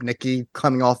Jonathan Lipnicki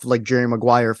coming off like Jerry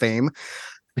Maguire fame.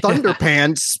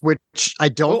 Thunderpants, which I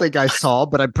don't think I saw,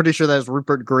 but I'm pretty sure that's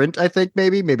Rupert Grint. I think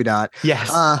maybe not. Yes.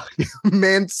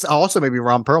 Also maybe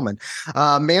Ron Perlman.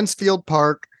 Mansfield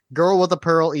Park, Girl with a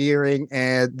Pearl Earring,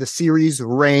 and the series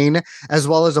Rain, as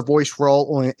well as a voice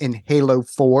role in Halo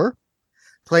 4.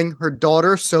 Playing her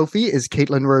daughter, Sophie, is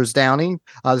Caitlin Rose Downey.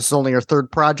 This is only her third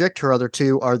project. Her other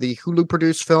two are the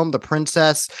Hulu-produced film, The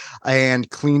Princess, and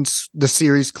the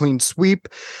series Clean Sweep.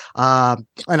 And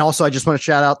also, I just want to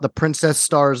shout out The Princess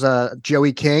stars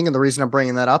Joey King. And the reason I'm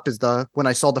bringing that up is when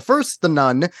I saw The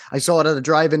Nun, I saw it at a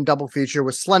drive-in double feature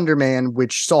with Slender Man,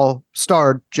 which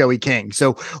starred Joey King.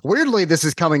 So weirdly, this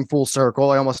is coming full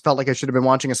circle. I almost felt like I should have been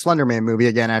watching a Slender Man movie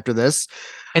again after this.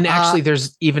 And actually,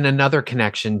 there's even another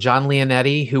connection. John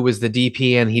Leonetti, who was the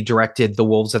DP and he directed The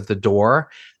Wolves at the Door.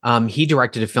 He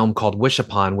directed a film called Wish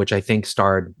Upon, which I think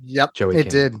starred Joey King. It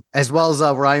did, as well as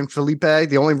Ryan Felipe.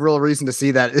 The only real reason to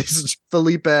see that is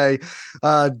Felipe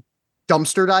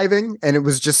dumpster diving, and it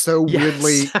was just so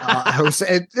weirdly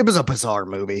it was a bizarre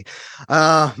movie.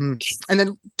 And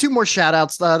then two more shout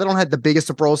outs. They don't have the biggest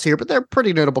of roles here, but they're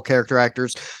pretty notable character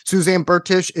actors. Suzanne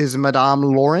Bertish is Madame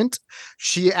Laurent.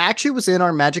 She actually was in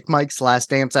our Magic Mike's Last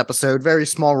Dance episode. Very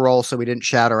small role, so we didn't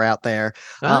shout her out there.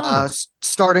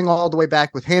 Starting all the way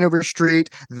back with Hanover Street,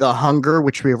 The Hunger,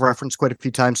 which we have referenced quite a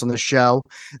few times on the show,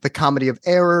 The Comedy of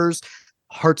Errors,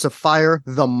 Hearts of Fire,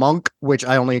 The Monk, which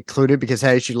I only included because,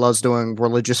 hey, she loves doing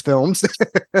religious films.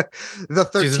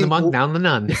 She's in The Monk, now in The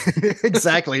Nun.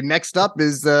 Exactly. Next up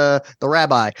is the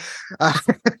Rabbi.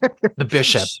 The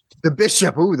Bishop. The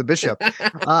Bishop. Ooh, the Bishop.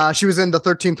 She was in The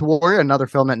 13th Warrior, another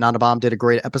film that Not a Bomb did a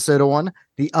great episode on.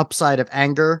 The Upside of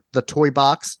Anger, The Toy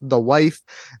Box, The Wife,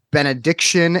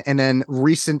 Benediction, and then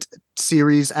recent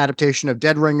series adaptation of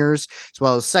Dead Ringers, as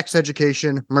well as Sex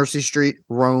Education, Mercy Street,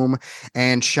 Rome,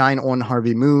 and Shine on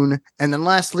Harvey Moon. And then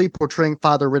lastly, portraying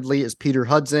Father Ridley is Peter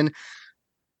Hudson.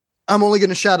 I'm only going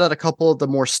to shout out a couple of the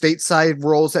more stateside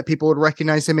roles that people would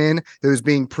recognize him in. Those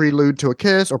being Prelude to a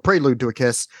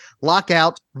Kiss,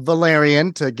 Lockout,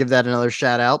 Valerian, to give that another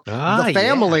shout out. The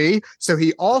Family. Yeah. So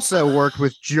he also worked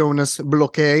with Jonas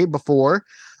Bloquet before.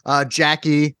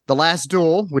 Jackie, The Last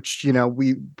Duel, which, they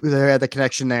had the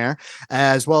connection there,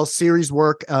 as well as series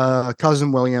work,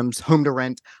 Cousin Williams, Home to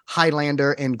Rent,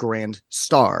 Highlander, and Grand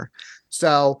Star.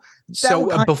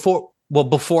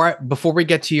 Before we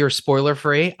get to your spoiler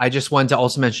free, I just wanted to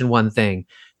also mention one thing.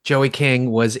 Joey King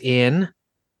was in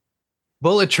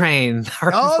Bullet Train.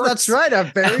 That's right.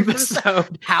 A very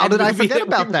episode. How did I forget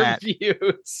about that?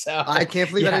 I can't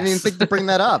believe I didn't even think to bring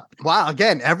that up. Wow.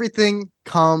 Again, everything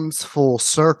comes full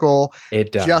circle.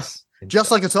 It does.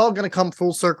 Just like it's all going to come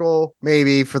full circle,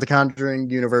 maybe, for the Conjuring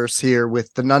universe here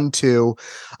with The Nun 2.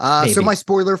 So my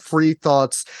spoiler-free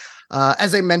thoughts.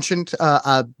 As I mentioned,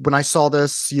 when I saw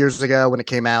this years ago, when it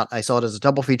came out, I saw it as a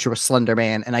double feature with Slender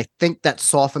Man, and I think that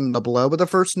softened the blow of the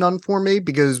first Nun for me,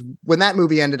 because when that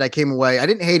movie ended, I came away. I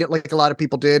didn't hate it like a lot of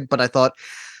people did, but I thought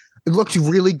it looked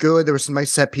really good. There were some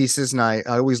nice set pieces, and I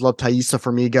always loved Thaisa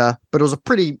Farmiga, but it was a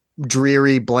pretty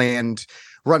dreary, bland,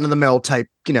 run-of-the-mill type,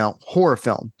 horror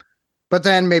film. But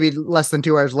then maybe less than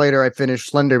 2 hours later, I finished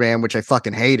Slender Man, which I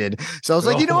fucking hated. So I was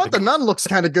like, you know what? The Nun looks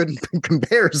kind of good in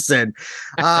comparison.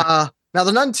 Now,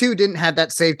 The Nun 2 didn't have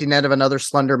that safety net of another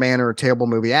Slender Man or a terrible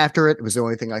movie after it. It was the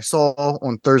only thing I saw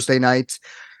on Thursday night.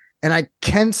 And I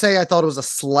can say I thought it was a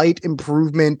slight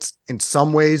improvement in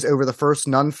some ways over the first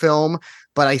Nun film,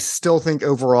 but I still think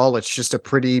overall it's just a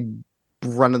pretty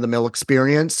run-of-the-mill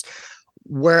experience,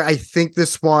 where I think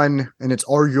this one, and it's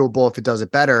arguable if it does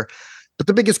it better, but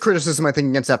the biggest criticism I think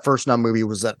against that first Nun movie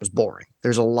was that it was boring.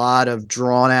 There's a lot of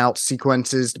drawn out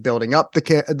sequences building up the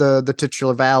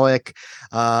titular Valak,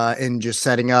 and just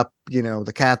setting up,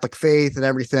 the Catholic faith and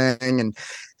everything. And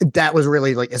that was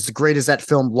really, like, as great as that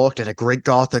film looked, it had a great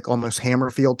Gothic, almost Hammer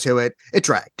feel to it. It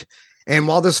dragged. And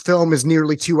while this film is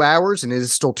nearly 2 hours and it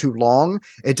is still too long,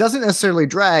 it doesn't necessarily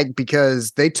drag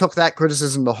because they took that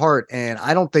criticism to heart. And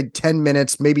I don't think 10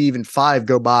 minutes, maybe even 5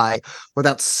 go by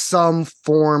without some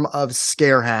form of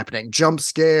scare happening. Jump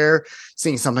scare,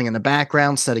 seeing something in the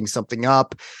background, setting something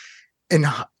up. And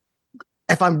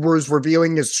if I was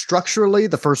reviewing it structurally,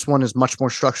 the first one is much more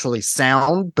structurally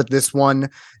sound, but this one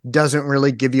doesn't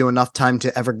really give you enough time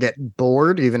to ever get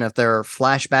bored, even if there are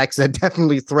flashbacks that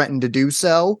definitely threaten to do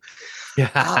so.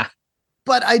 Yeah.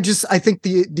 But I think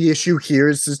the issue here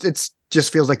is it's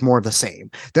just feels like more of the same.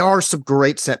 There are some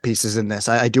great set pieces in this.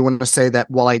 I do want to say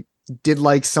that while I did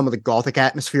like some of the Gothic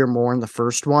atmosphere more in the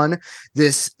first one,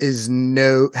 this has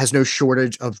no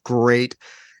shortage of great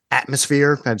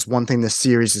atmosphere. That's one thing this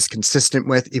series is consistent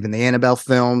with, even the Annabelle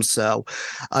films. So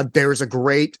there's a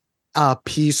great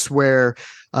piece where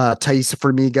Taissa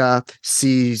Farmiga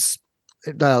sees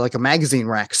like a magazine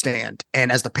rack stand,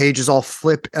 and as the pages all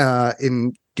flip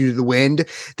in due to the wind,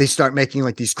 they start making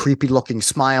like these creepy looking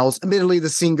smiles. Admittedly, the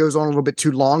scene goes on a little bit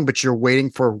too long, but you're waiting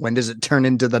for when does it turn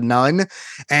into the nun.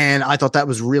 And I thought that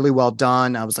was really well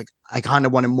done. I was like, I kind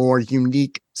of wanted more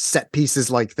unique set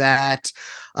pieces like that.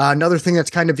 Another thing that's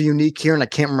kind of unique here, and I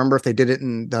can't remember if they did it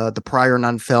in the prior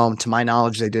Nun film. To my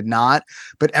knowledge, they did not.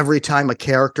 But every time a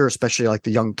character, especially like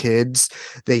the young kids,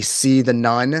 they see the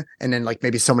nun, and then like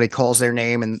maybe somebody calls their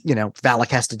name, and Valak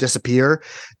has to disappear,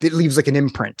 it leaves like an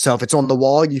imprint. So if it's on the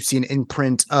wall, you see an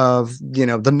imprint of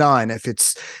the nun. If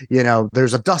it's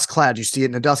there's a dust cloud, you see it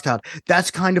in a dust cloud. That's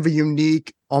kind of a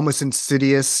unique, almost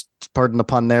insidious, pardon the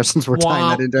pun there, since we're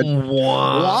tying that into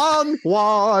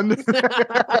one.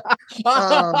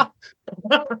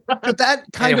 But that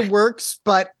kind of works.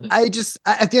 But at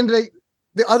the end of the day,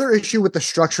 the other issue with the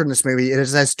structure in this movie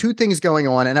is it has two things going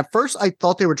on. And at first I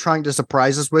thought they were trying to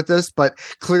surprise us with this, but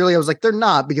clearly I was like, they're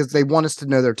not, because they want us to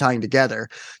know they're tying together.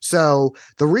 So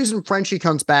the reason Frenchie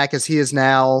comes back is he is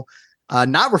now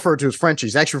not referred to as Frenchie.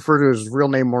 He's actually referred to his real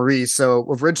name, Maurice. So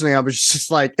originally I was just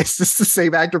like, is this the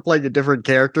same actor playing a different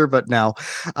character? But no.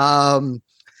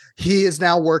 He is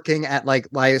now working at, like,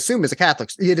 I assume it is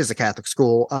a Catholic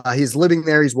school. He's living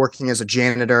there. He's working as a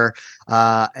janitor.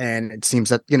 And it seems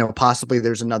that, possibly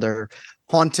there's another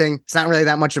haunting. It's not really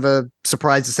that much of a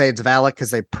surprise to say it's Valak,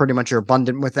 because they pretty much are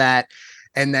abundant with that.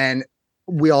 And then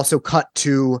we also cut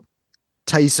to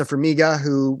Taissa Farmiga,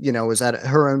 who, is at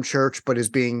her own church, but is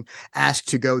being asked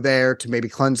to go there to maybe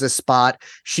cleanse this spot.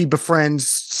 She befriends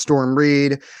Storm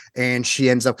Reed, and she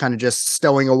ends up kind of just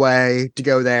stowing away to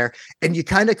go there. And you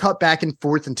kind of cut back and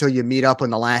forth until you meet up in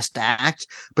the last act.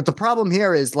 But the problem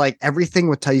here is, like, everything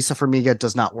with Taissa Farmiga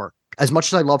does not work. As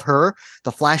much as I love her,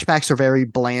 the flashbacks are very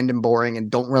bland and boring and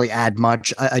don't really add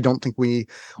much. I don't think we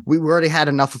already had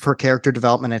enough of her character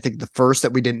development. I think the first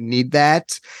that we didn't need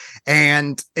that.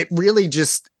 And it really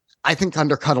just, I think,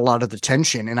 undercut a lot of the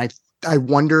tension. And I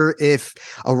wonder if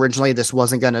originally this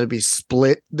wasn't going to be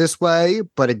split this way.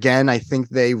 But again, I think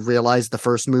they realized the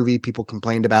first movie, people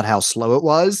complained about how slow it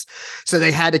was. So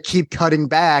they had to keep cutting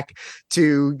back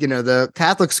to, the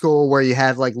Catholic school where you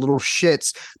have like little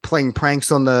shits playing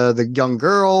pranks on the young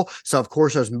girl. So of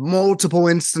course there's multiple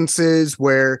instances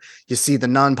where you see the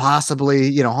nun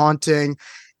possibly, haunting.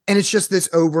 And it's just this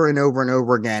over and over and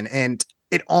over again. And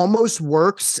it almost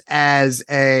works as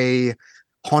a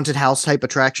haunted house type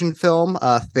attraction film.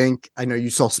 I know you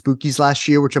saw Spookies last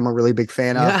year, which I'm a really big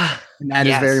fan of. Yeah. And that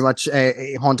is very much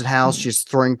a haunted house, just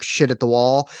throwing shit at the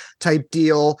wall type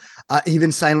deal.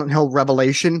 Even Silent Hill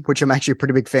Revelation, which I'm actually a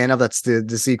pretty big fan of. That's the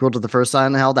sequel to the first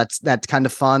Silent Hill. That's kind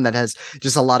of fun. That has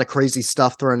just a lot of crazy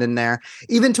stuff thrown in there.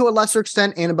 Even to a lesser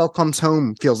extent, Annabelle Comes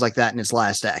Home feels like that in its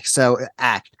last act. So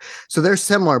they're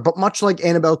similar, but much like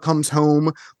Annabelle Comes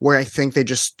Home, where I think they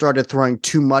just started throwing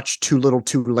too much, too little,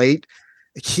 too late.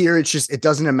 Here, it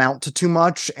doesn't amount to too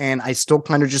much. And I still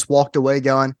kind of just walked away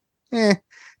going,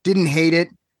 didn't hate it.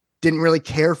 Didn't really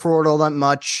care for it all that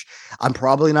much. I'm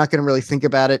probably not going to really think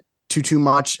about it too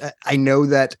much. I know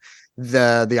that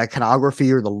the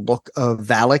iconography or the look of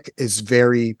Valak is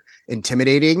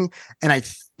intimidating. And I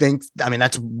mean,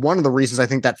 that's one of the reasons I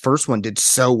think that first one did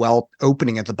so well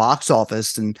opening at the box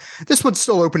office. And this one's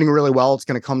still opening really well. It's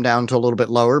going to come down to a little bit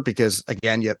lower because,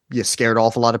 again, you scared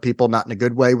off a lot of people, not in a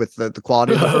good way with the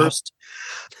quality of the first.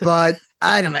 But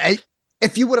I don't know.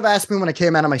 If you would have asked me when I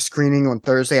came out of my screening on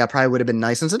Thursday, I probably would have been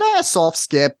nice and said, soft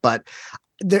skip. But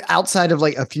they're outside of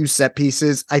like a few set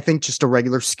pieces, I think just a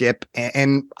regular skip.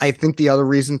 And I think the other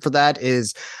reason for that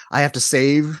is I have to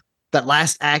save. That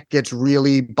last act gets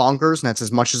really bonkers, and that's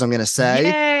as much as I'm going to say.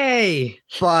 Yay!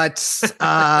 But so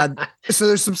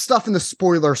there's some stuff in the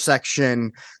spoiler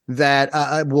section that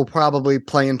will probably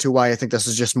play into why I think this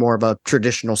is just more of a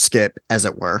traditional skip, as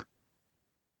it were.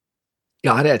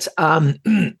 Got it.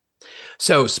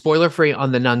 So spoiler free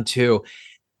on The Nun 2.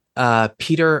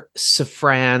 Peter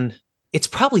Safran. It's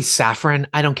probably Safran.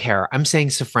 I don't care. I'm saying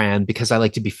Safran because I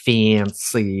like to be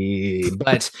fancy,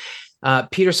 but.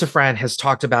 Peter Safran has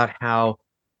talked about how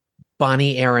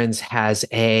Bonnie Aarons has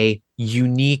a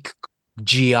unique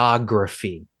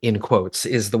geography, in quotes,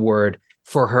 is the word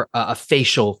for her, a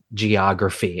facial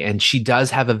geography. And she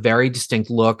does have a very distinct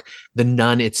look. The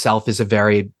nun itself is a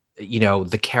very,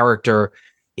 the character,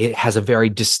 it has a very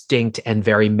distinct and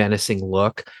very menacing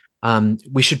look.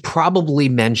 We should probably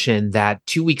mention that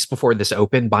 2 weeks before this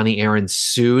opened, Bonnie Aarons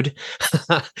sued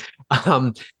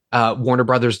Warner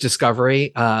Brothers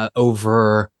Discovery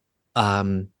over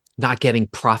not getting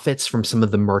profits from some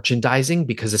of the merchandising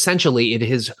because essentially it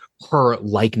is her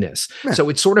likeness. Yeah. So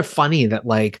it's sort of funny that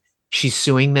like she's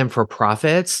suing them for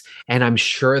profits, and I'm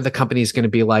sure the company's going to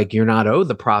be like, "You're not owed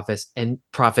the profits," and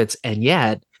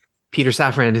yet Peter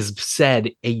Safran has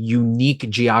said a unique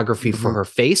geography for her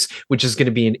face, which is going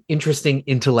to be an interesting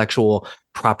intellectual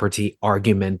property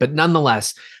argument. But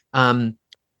nonetheless, I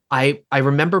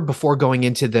remember before going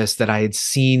into this that I had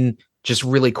seen just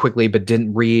really quickly, but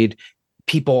didn't read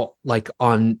people like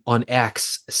on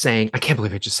X saying, I can't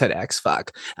believe I just said X,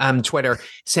 Twitter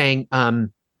saying,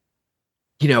 Bonnie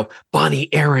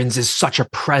Aarons is such a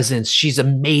presence. She's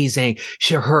amazing.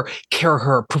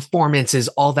 Her performance is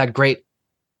all that great.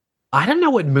 I don't know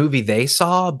what movie they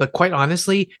saw, but quite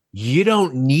honestly, you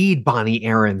don't need Bonnie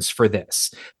Aarons for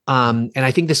this. And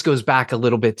I think this goes back a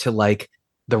little bit to like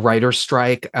the writer's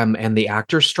strike and the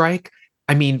actor's strike.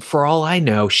 I mean, for all I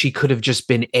know, she could have just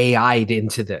been AI'd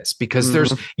into this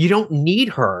because you don't need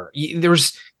her.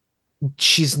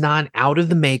 She's not out of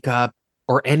the makeup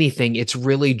or anything. It's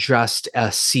really just a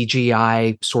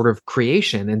CGI sort of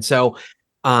creation. And so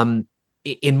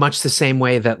in much the same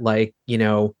way that like,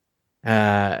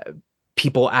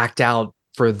 people act out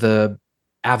for the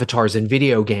avatars in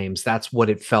video games, that's what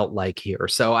it felt like here.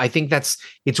 So I think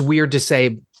it's weird to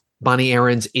say Bonnie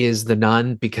Aarons is the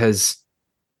nun because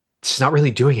she's not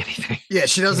really doing anything. Yeah,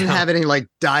 she doesn't have any like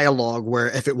dialogue where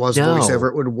if it was voiceover,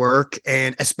 it would work.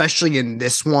 And especially in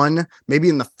this one, maybe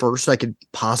in the first, I could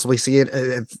possibly see it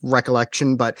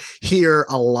recollection. But here,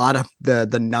 a lot of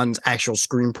the nun's actual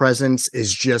screen presence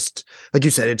is just, like you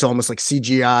said, it's almost like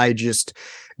CGI, just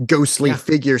ghostly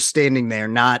figure standing there,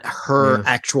 not her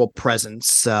actual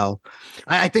presence. So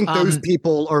I think those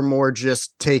people are more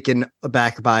just taken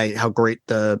aback by how great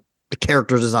the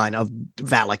character design of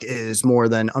Valak is more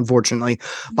than, unfortunately,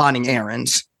 Bonnie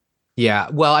Aarons. Yeah.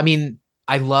 Well, I mean,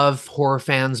 I love horror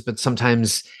fans, but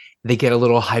sometimes they get a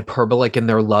little hyperbolic in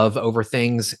their love over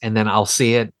things. And then I'll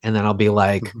see it and then I'll be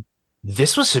like,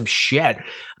 this was some shit.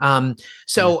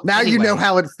 So now anyway. You know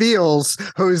how it feels,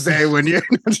 Jose, when you're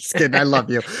I'm just kidding. I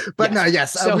love you. But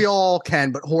we all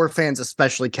can, but horror fans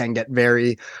especially can get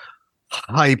very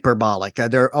hyperbolic.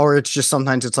 Or it's just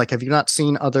sometimes it's like, have you not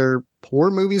seen other horror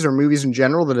movies or movies in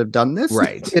general that have done this?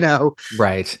 Right.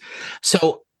 Right.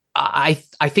 So I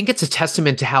think it's a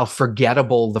testament to how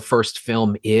forgettable the first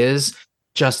film is,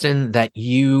 Justin, that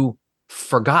you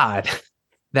forgot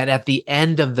that at the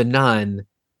end of The Nun,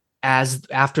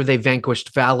 after they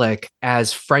vanquished Valak,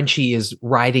 as Frenchie is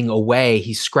riding away,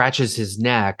 he scratches his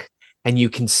neck and you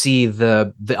can see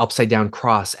the upside down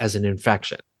cross as an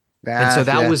infection. And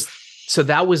so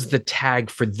that was the tag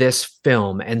for this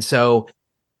film. And so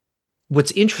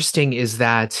what's interesting is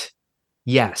that,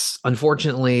 yes,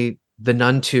 unfortunately, The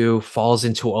Nun 2 falls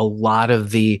into a lot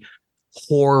of the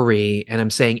hoary, and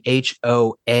I'm saying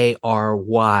HOARY,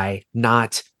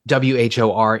 not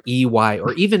WHOREY,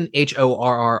 or even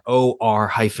HORROR-Y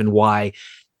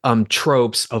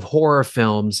tropes of horror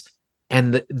films.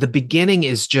 And the beginning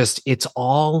is just, it's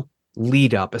all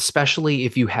lead up, especially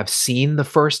if you have seen the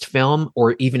first film,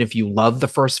 or even if you love the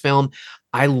first film.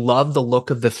 I love the look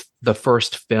of the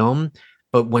first film,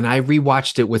 but when I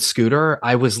rewatched it with Scooter,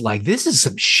 I was like, this is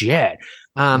some shit.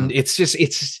 It's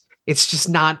just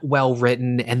not well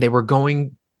written, and they were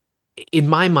going in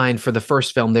my mind, for the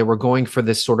first film, they were going for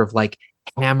this sort of like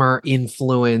Hammer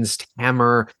influenced,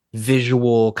 Hammer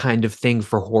visual kind of thing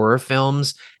for horror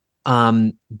films.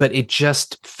 But it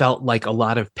just felt like a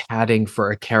lot of padding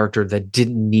for a character that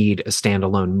didn't need a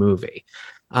standalone movie.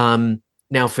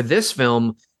 Now, for this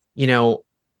film, you know,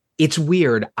 it's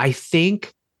weird. I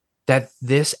think that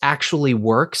this actually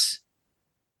works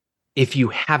if you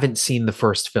haven't seen the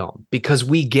first film, because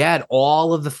we get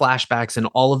all of the flashbacks and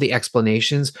all of the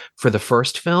explanations for the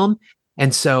first film.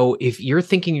 And so if you're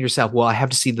thinking to yourself, well, I have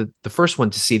to see the first one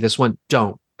to see this one,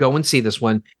 don't go and see this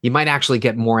one. You might actually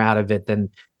get more out of it than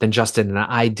Justin and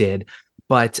I did.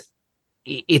 But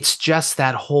it's just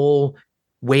that whole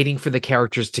waiting for the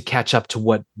characters to catch up to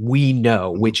what we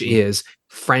know, which is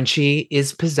Frenchie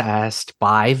is possessed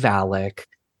by Valak.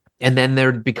 And then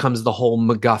there becomes the whole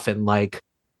MacGuffin, like,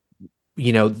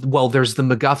 you know, well, there's the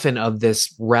MacGuffin of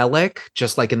this relic,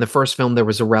 just like in the first film, there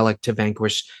was a relic to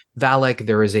vanquish Valak.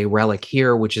 There is a relic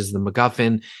here, which is the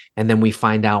MacGuffin. And then we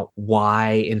find out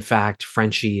why, in fact,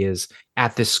 Frenchie is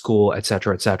at this school, et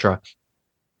cetera, et cetera.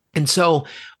 And so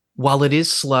while it is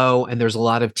slow and there's a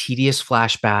lot of tedious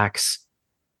flashbacks,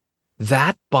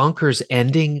 that bonkers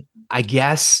ending, I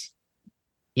guess,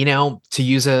 you know, to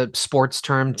use a sports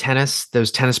term, tennis,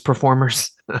 those tennis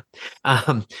performers,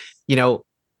 you know,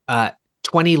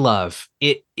 20 Love,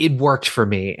 it worked for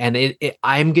me, and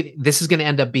this is going to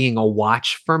end up being a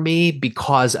watch for me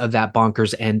because of that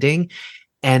bonkers ending.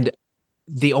 And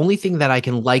the only thing that I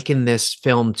can liken this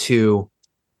film to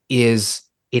is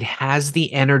it has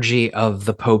the energy of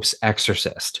The Pope's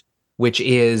Exorcist, which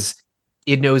is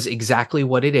it knows exactly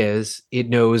what it is. It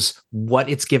knows what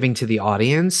it's giving to the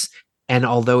audience. And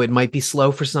although it might be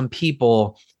slow for some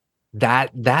people,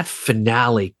 that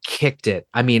finale kicked it.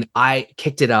 I mean, I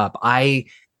kicked it up. I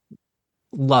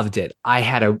loved it. I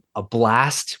had a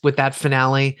blast with that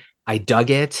finale. I dug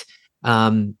it.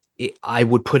 I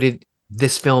would put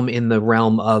this film in the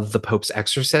realm of The Pope's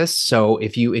Exorcist. So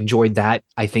if you enjoyed that,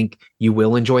 I think you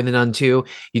will enjoy The Nun too.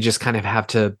 You just kind of have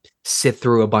to sit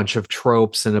through a bunch of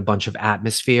tropes and a bunch of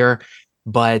atmosphere.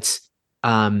 But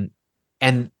and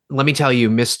let me tell you,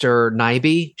 Mr.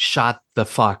 Nyby shot the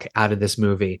fuck out of this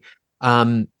movie.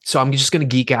 So I'm just going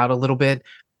to geek out a little bit.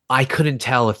 I couldn't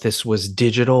tell if this was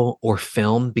digital or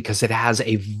film because it has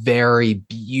a very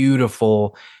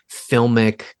beautiful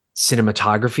filmic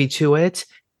cinematography to it.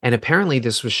 And apparently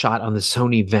this was shot on the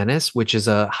Sony Venice, which is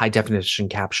a high definition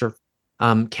capture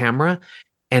camera.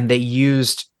 And they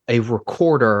used a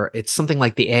recorder. It's something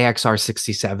like the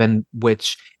AXR67,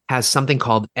 which has something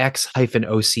called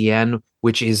X-OCN,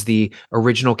 which is the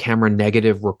original camera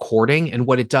negative recording. And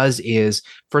what it does is,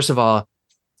 first of all,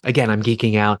 again, I'm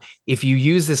geeking out. If you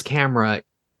use this camera,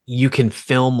 you can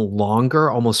film longer,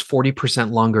 almost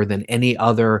 40% longer than any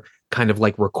other kind of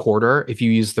like recorder if you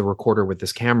use the recorder with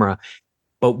this camera.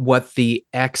 But what the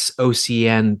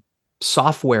X-OCN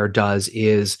software does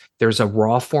is there's a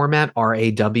RAW format,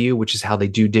 RAW, which is how they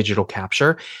do digital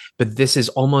capture. But this is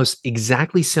almost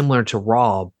exactly similar to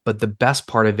RAW. But the best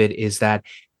part of it is that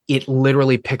it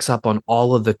literally picks up on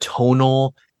all of the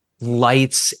tonal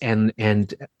lights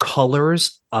and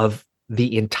colors of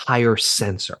the entire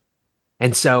sensor.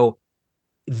 And so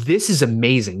this is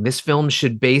amazing. This film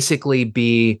should basically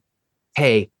be,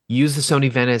 hey, use the Sony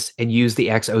Venice and use the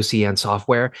X-OCN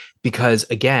software because,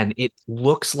 again, it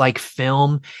looks like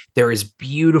film. There is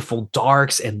beautiful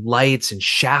darks and lights and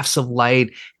shafts of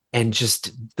light, and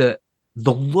just the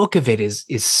look of it is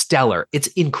stellar. It's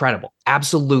incredible,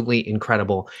 absolutely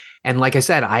incredible. And like I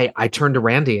said, I turned to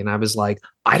Randy and I was like,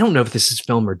 I don't know if this is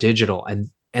film or digital, and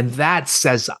that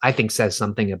says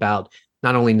something about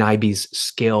not only Nyby's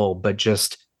skill but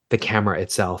just the camera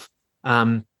itself.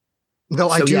 No, so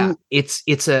I do. Yeah,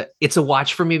 it's a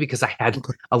watch for me because I had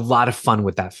a lot of fun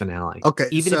with that finale. Okay,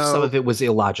 even if some of it was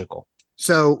illogical.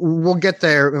 So we'll get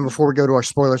there, and before we go to our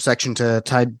spoiler section to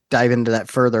dive into that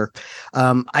further,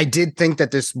 I did think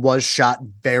that this was shot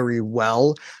very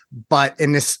well, but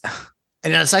and it's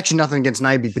actually nothing against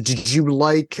Nyby, but did you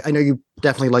like? I know you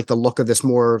definitely like the look of this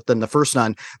more than the first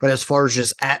Nun, but as far as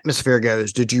just atmosphere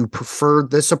goes, did you prefer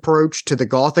this approach to the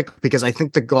Gothic? Because I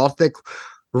think the Gothic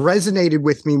resonated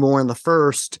with me more in the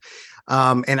first.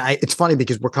 And it's funny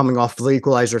because we're coming off The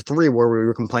Equalizer 3 where we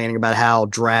were complaining about how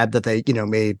drab that they,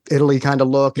 made Italy kind of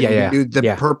look and knew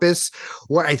the purpose,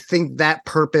 where I think that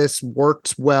purpose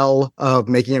worked well of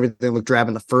making everything look drab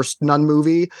in the first Nun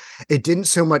movie. It didn't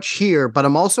so much here, but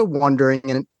I'm also wondering,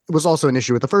 and it was also an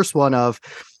issue with the first one of,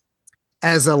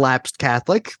 as a lapsed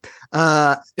Catholic,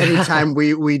 anytime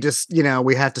we just,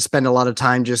 we have to spend a lot of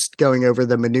time just going over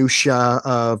the minutia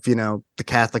of, the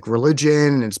Catholic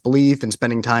religion and its belief and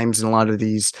spending times in a lot of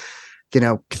these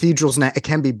cathedrals, it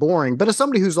can be boring. But as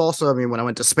somebody who's also, I mean, when I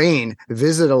went to Spain,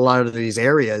 visited a lot of these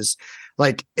areas,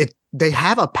 like they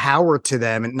have a power to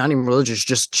them, and not even religious,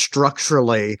 just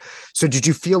structurally. So did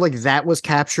you feel like that was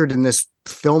captured in this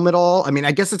film at all? I mean,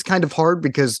 I guess it's kind of hard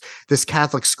because this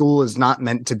Catholic school is not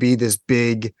meant to be this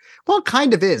big. Well, it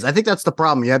kind of is. I think that's the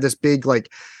problem. You have this big,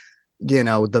 like,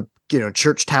 the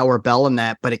church tower bell and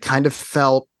that, but it kind of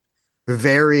felt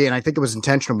very, and I think it was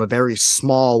intentional, but very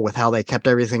small with how they kept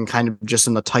everything kind of just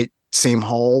in the tight same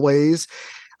hallways.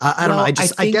 I don't know.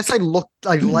 I guess I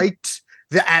liked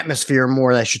the atmosphere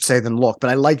more, I should say, than look, but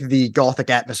I liked the Gothic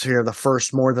atmosphere of the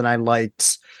first more than I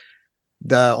liked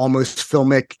the almost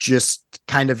filmic, just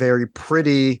kind of very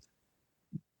pretty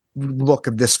look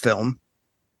of this film.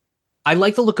 I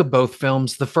like the look of both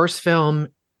films. The first film,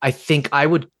 I think I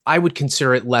would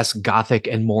consider it less Gothic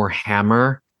and more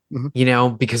Hammer.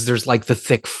 Because there's like the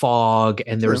thick fog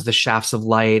and there's the shafts of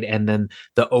light and then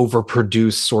the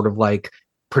overproduced sort of like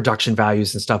production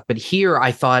values and stuff. But here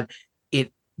I thought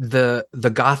the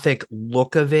Gothic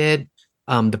look of it,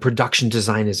 the production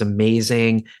design is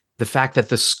amazing. The fact that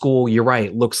the school, you're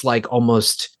right, looks like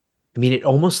it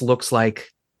almost looks like,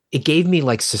 it gave me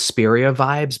like Suspiria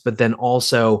vibes, but then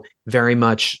also very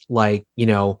much like,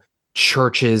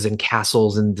 churches and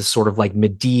castles and the sort of like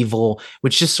medieval,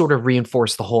 which just sort of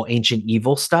reinforced the whole ancient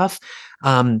evil stuff.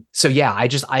 So yeah,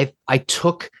 I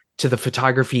took to the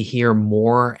photography here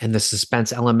more and the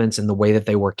suspense elements and the way that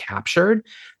they were captured.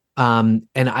 And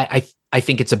I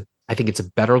think it's a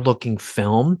better looking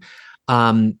film.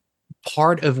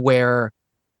 Part of where,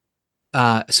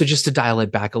 so just to dial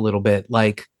it back a little bit,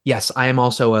 like, yes, I am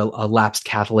also a lapsed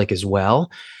Catholic as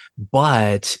well,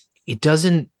 but it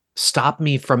doesn't stop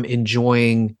me from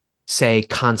enjoying, say,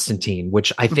 Constantine,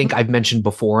 which I think I've mentioned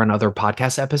before in other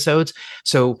podcast episodes.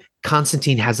 So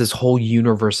Constantine has this whole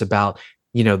universe about,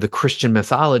 the Christian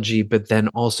mythology, but then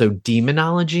also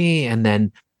demonology and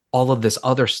then all of this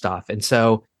other stuff. And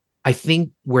so I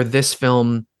think where this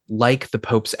film, like The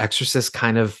Pope's Exorcist,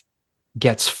 kind of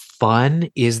gets fun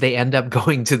is they end up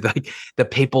going to the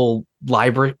papal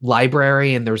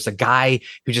library, and there's a guy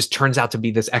who just turns out to be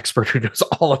this expert who knows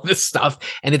all of this stuff,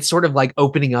 and it's sort of like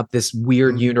opening up this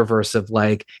weird universe of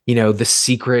like, the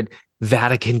secret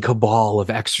Vatican cabal of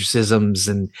exorcisms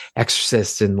and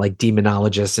exorcists and like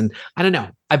demonologists. And I don't know,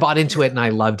 I bought into it and I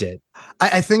loved it.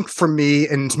 I think for me,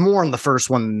 and it's more on the first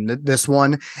one than this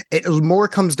one, it more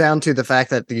comes down to the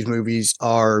fact that these movies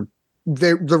are,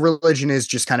 the religion is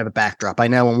just kind of a backdrop. I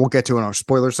know, and we'll get to in our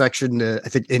spoiler section. I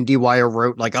think IndieWire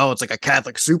wrote like, "Oh, it's like a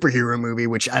Catholic superhero movie,"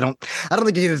 which I don't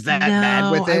think he was that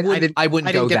bad with it. I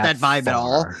wouldn't get that vibe at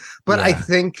all. But yeah. I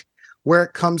think where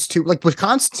it comes to, like with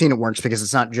Constantine, it works because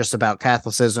it's not just about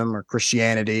Catholicism or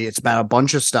Christianity. It's about a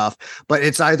bunch of stuff. But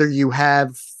it's either you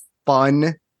have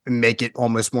fun and make it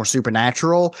almost more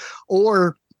supernatural,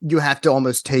 or you have to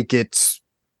almost take it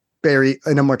very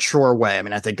in a mature way. I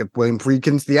mean, I think of William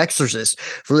Friedkin's The Exorcist.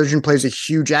 Religion plays a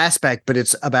huge aspect, but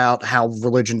it's about how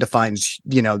religion defines,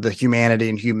 the humanity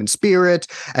and human spirit.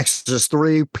 Exorcist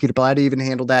 3, Peter Blatty even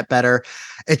handled that better.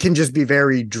 It can just be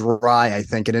very dry, I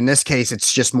think. And in this case,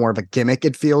 it's just more of a gimmick,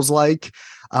 it feels like.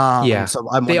 So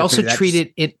they also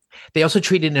treated it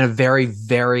in a very,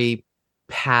 very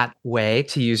pat way,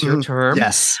 to use your term.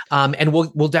 Yes. And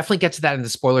we'll definitely get to that in the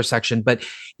spoiler section. But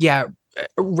yeah,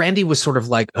 Randy was sort of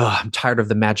like, "Oh, I'm tired of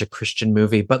the magic Christian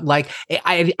movie," but like,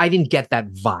 I didn't get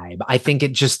that vibe. I think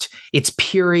it's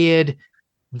period.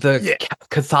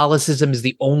 Catholicism is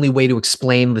the only way to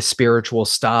explain the spiritual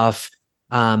stuff,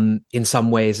 in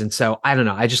some ways, and so I don't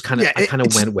know. I just kind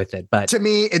of went with it. But to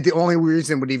me, the only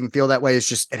reason it would even feel that way is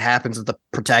just it happens that the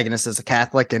protagonist is a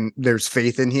Catholic and there's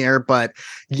faith in here. But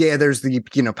yeah, there's the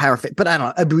power of faith. But I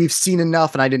don't know. We've seen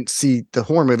enough, and I didn't see the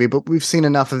horror movie, but we've seen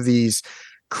enough of these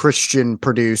Christian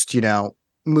produced,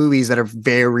 movies that are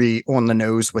very on the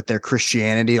nose with their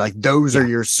Christianity. Like those are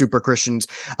your super Christians.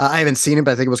 I haven't seen it,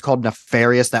 but I think it was called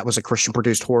Nefarious. That was a Christian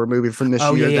produced horror movie from this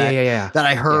year that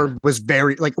I heard was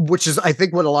very like, which is, I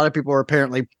think what a lot of people are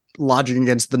apparently lodging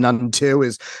against The Nun 2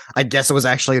 is, I guess it was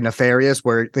actually Nefarious,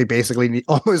 where they basically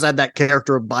almost had that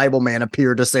character of Bible Man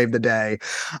appear to save the day.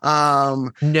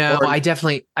 I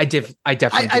definitely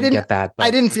didn't get that. But.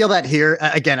 I didn't feel that here.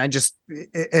 Again,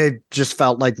 it just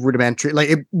felt like rudimentary. Like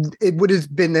it would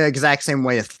have been the exact same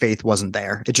way if faith wasn't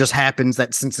there. It just happens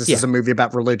that since this is a movie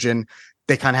about religion,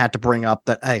 they kind of had to bring up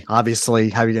that, hey, obviously,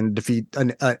 how are you going to defeat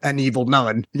an evil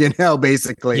nun?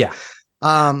 Basically. Yeah.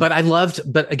 But I love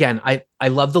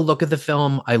the look of the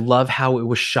film. I love how it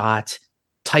was shot.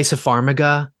 Taissa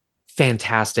Farmiga,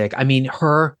 fantastic. I mean,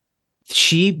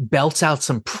 she belts out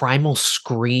some primal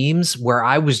screams where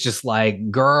I was just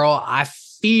like, girl, I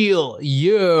feel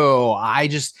you.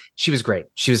 She was great.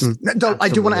 She was. I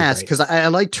do want to ask because I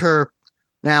liked her.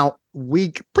 Now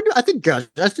I think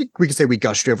we could say we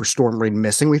gushed over Storm Reid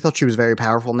missing. We thought she was very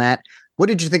powerful in that. What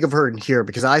did you think of her in here?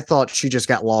 Because I thought she just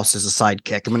got lost as a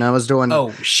sidekick. I mean, I was doing.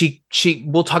 Oh, she.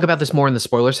 We'll talk about this more in the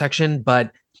spoiler section,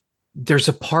 but there's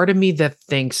a part of me that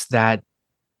thinks that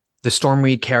the Storm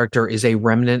Reid character is a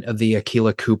remnant of the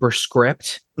Akilah Cooper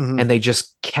script, and they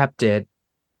just kept it.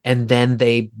 And then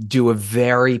they do a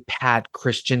very pat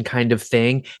Christian kind of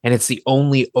thing, and it's the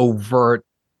only overt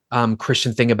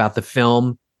Christian thing about the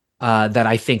film that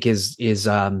I think is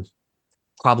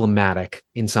problematic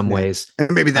in some ways.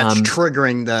 And maybe that's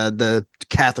triggering the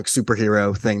Catholic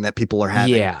superhero thing that people are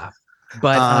having. Yeah.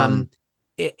 But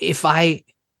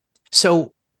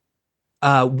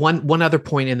one other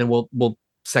point, and then we'll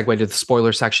segue to the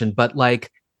spoiler section, but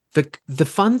like the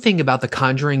fun thing about the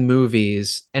Conjuring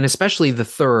movies, and especially the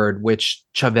third, which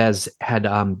Chavez had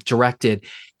directed,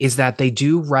 is that they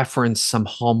do reference some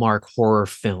Hallmark horror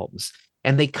films.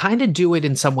 And they kind of do it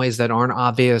in some ways that aren't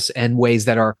obvious and ways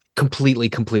that are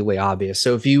completely obvious.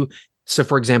 So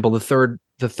for example, the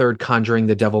third Conjuring,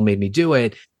 The Devil Made Me Do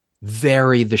It,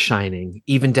 very The Shining,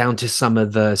 even down to some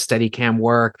of the Steadicam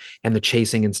work and the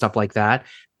chasing and stuff like that,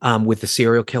 with the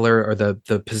serial killer or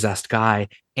the possessed guy,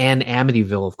 and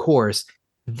Amityville, of course.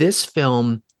 This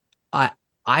film,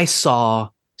 I saw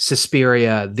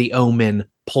Suspiria, The Omen,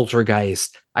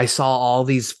 Poltergeist. I saw all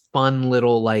these fun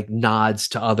little like nods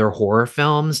to other horror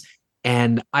films.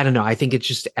 And I don't know, I think it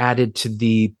just added to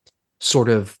the sort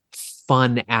of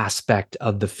fun aspect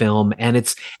of the film. And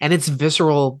it's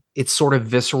visceral. It's sort of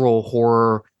visceral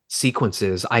horror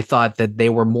sequences. I thought that they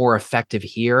were more effective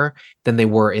here than they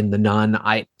were in The Nun.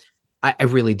 I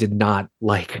really did not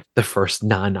like the first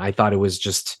Nun. I thought it was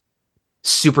just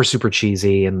super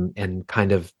cheesy and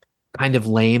kind of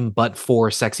lame, but for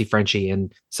Sexy Frenchie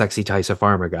and Sexy Taissa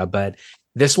Farmiga. But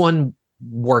this one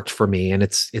worked for me, and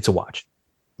it's a watch.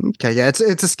 Okay, yeah, it's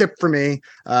a skip for me.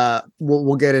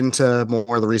 We'll get into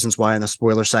more of the reasons why in the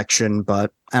spoiler section,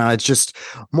 but it's just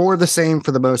more of the same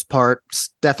for the most part. It's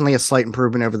definitely a slight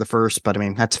improvement over the first, but I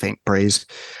mean that's faint praise.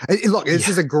 Look, this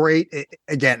is a great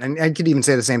again, and I could even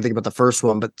say the same thing about the first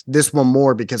one, but this one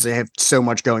more because they have so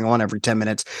much going on every 10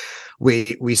 minutes.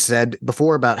 We said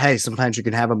before about, hey, sometimes you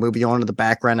can have a movie on in the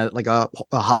background at like a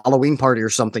Halloween party or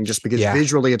something, just because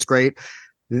visually it's great.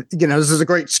 You know, this is a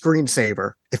great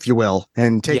screensaver, if you will,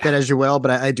 and take that as you will.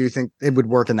 But I do think it would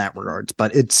work in that regards.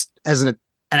 But it's as an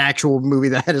actual movie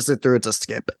that I had to sit through, it's a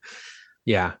skip.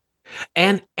 Yeah.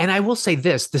 And I will say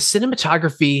this, the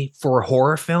cinematography for a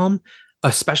horror film,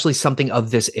 especially something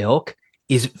of this ilk,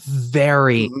 is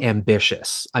very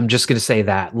ambitious. I'm just going to say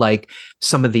that, like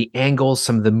some of the angles,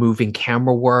 some of the moving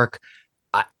camera work,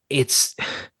 it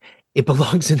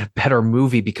belongs in a better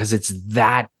movie because it's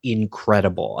that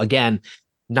incredible. Again,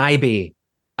 Nyby,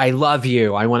 I love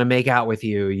you. I want to make out with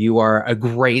you. You are a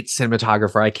great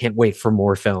cinematographer. I can't wait for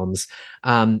more films.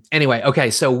 Anyway, okay,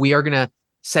 so we are going to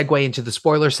segue into the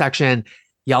spoiler section.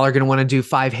 Y'all are going to want to do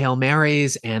 5 Hail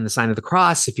Marys and the Sign of the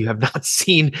Cross if you have not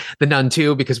seen The Nun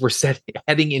 2, because we're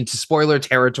heading into spoiler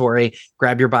territory.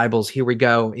 Grab your Bibles. Here we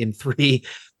go in 3,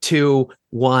 2,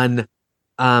 1.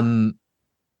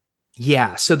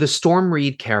 Yeah, so the Storm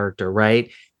Reid character,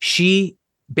 right? She's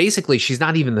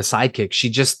not even the sidekick. She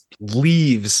just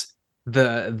leaves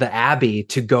the Abbey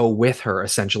to go with her,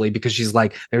 essentially, because she's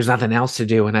like, there's nothing else to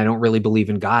do, and I don't really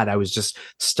believe in God. I was just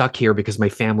stuck here because my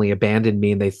family abandoned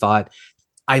me, and they thought.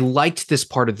 I liked this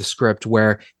part of the script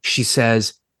where she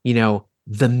says, you know,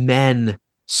 the men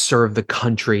serve the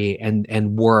country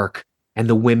and work, and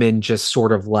the women just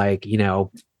sort of like, you know,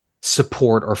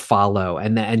 support or follow.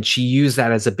 And she used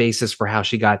that as a basis for how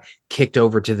she got kicked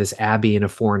over to this Abbey in a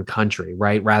foreign country,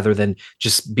 right? Rather than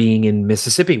just being in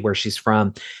Mississippi where she's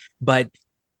from. But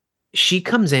she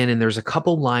comes in and there's a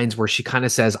couple lines where she kind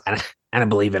of says, I don't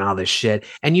believe in all this shit.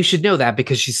 And you should know that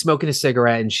because she's smoking a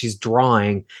cigarette and she's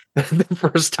drawing the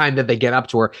first time that they get up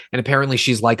to her. And apparently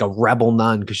she's like a rebel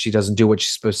nun because she doesn't do what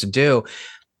she's supposed to do.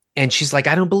 And she's like,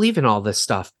 I don't believe in all this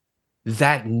stuff.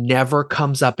 That never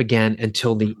comes up again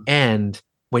until the end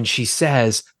when she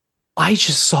says, I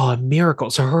just saw a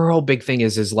miracle. So her whole big thing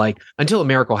is like, until a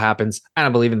miracle happens, I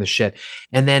don't believe in this shit.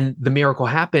 And then the miracle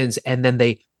happens and then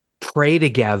they pray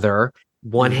together,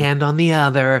 one hand on the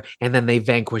other, and then they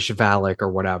vanquish Valak or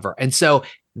whatever. And so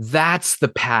that's the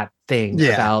pat thing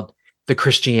about the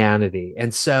Christianity.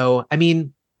 And so, I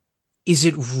mean, is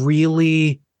it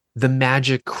really the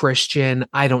magic Christian?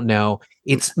 I don't know.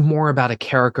 It's more about a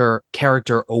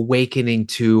character awakening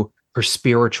to her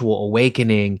spiritual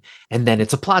awakening, and then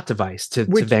it's a plot device to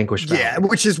vanquish Valak. Yeah,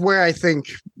 which is where I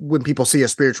think when people see a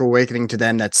spiritual awakening to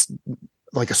them, that's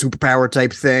like a superpower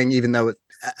type thing, even though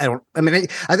I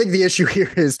think the issue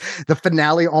here is the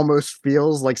finale almost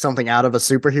feels like something out of a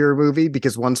superhero movie,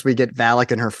 because once we get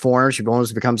Valak in her form, she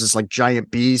almost becomes this like giant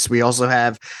beast. We also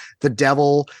have the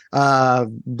devil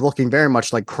looking very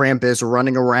much like Krampus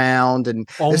running around. And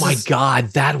oh my God,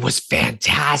 that was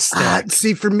fantastic.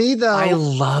 See, for me though, I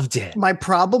loved it. My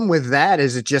problem with that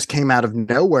is it just came out of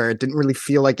nowhere. It didn't really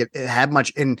feel like it had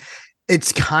much, and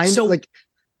it's kind of like.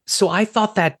 So I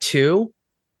thought that too.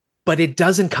 But it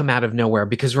doesn't come out of nowhere,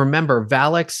 because remember,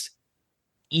 Valak's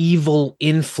evil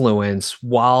influence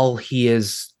while he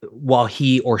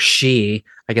or she,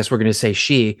 I guess we're going to say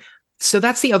she. So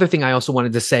that's the other thing I also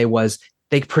wanted to say was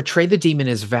they portray the demon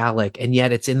as Valak, and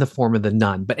yet it's in the form of the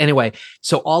nun. But anyway,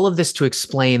 so all of this to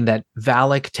explain that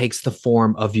Valak takes the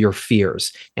form of your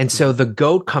fears. And so the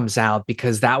goat comes out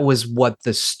because that was what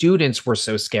the students were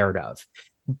so scared of,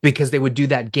 because they would do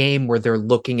that game where they're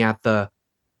looking at the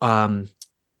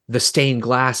stained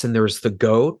glass and there's the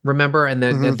goat, remember? And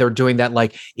then they're doing that,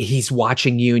 like he's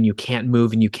watching you and you can't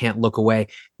move and you can't look away,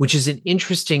 which is an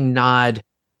interesting nod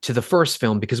to the first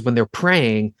film, because when they're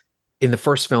praying in the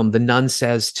first film, the nun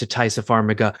says to Taissa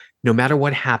Farmiga, no matter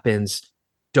what happens,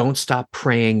 don't stop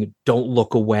praying, don't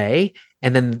look away.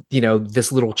 And then,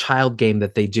 this little child game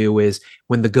that they do is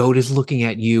when the goat is looking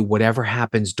at you, whatever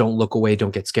happens, don't look away,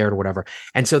 don't get scared or whatever.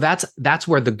 And so that's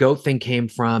where the goat thing came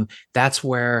from. That's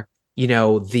where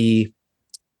the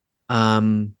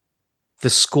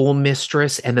school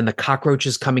mistress and then the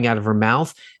cockroaches coming out of her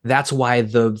mouth. That's why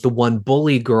the one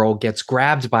bully girl gets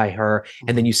grabbed by her.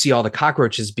 And then you see all the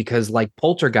cockroaches, because like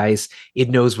Poltergeist, it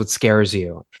knows what scares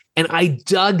you. And I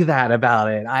dug that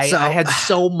about it. I had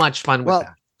so much fun with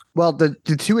that. Well, the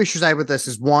two issues I have with this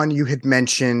is, one, you had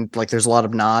mentioned like there's a lot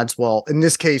of nods. Well, in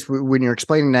this case, when you're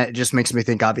explaining that, it just makes me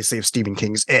think obviously of Stephen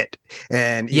King's It.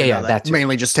 And that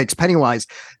mainly just takes Pennywise.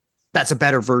 That's a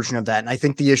better version of that. And I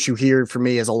think the issue here for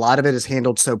me is a lot of it is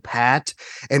handled so pat,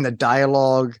 and the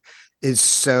dialogue is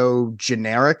so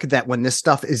generic that when this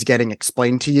stuff is getting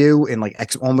explained to you in like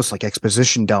almost like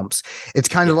exposition dumps, it's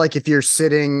kind of like if you're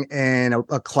sitting in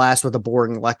a class with a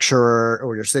boring lecturer,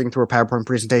 or you're sitting through a PowerPoint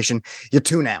presentation, you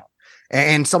tune out.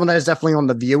 And some of that is definitely on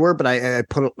the viewer, but I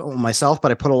put it on myself,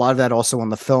 but I put a lot of that also on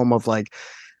the film of like,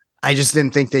 I just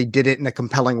didn't think they did it in a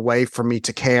compelling way for me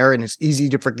to care. And it's easy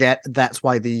to forget that's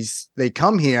why they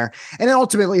come here. And then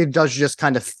ultimately it does just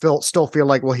kind of still feel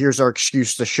like, well, here's our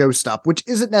excuse to show stuff, which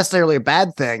isn't necessarily a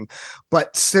bad thing,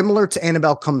 but similar to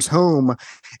Annabelle Comes Home,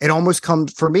 it almost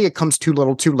comes too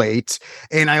little too late.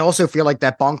 And I also feel like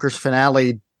that bonkers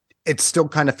finale, it still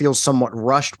kind of feels somewhat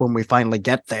rushed when we finally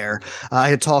get there. I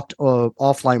had talked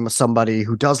offline with somebody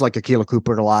who does like Akilah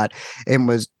Cooper a lot and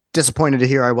was disappointed to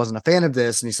hear I wasn't a fan of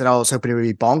this. And he said, I was hoping it would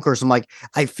be bonkers. I'm like,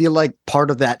 I feel like part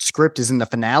of that script is in the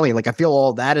finale. Like I feel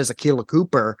all that is Akilah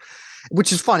Cooper,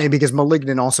 which is funny because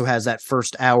Malignant also has that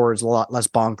first hour is a lot less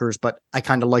bonkers, but I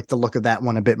kind of like the look of that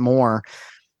one a bit more.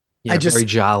 Yeah, very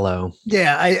giallo.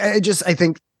 Yeah. I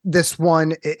think this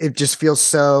one, it just feels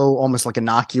so almost like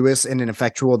innocuous and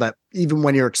ineffectual that even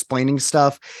when you're explaining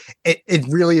stuff, it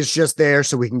really is just there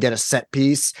so we can get a set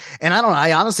piece. And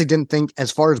I honestly didn't think,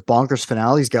 as far as bonkers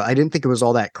finales go, I didn't think it was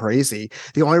all that crazy.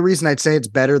 The only reason I'd say it's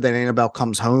better than Annabelle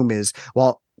Comes Home is,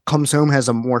 while Comes Home has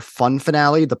a more fun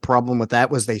finale, the problem with that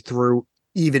was they threw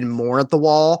even more at the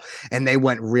wall and they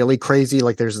went really crazy.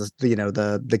 Like there's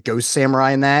the ghost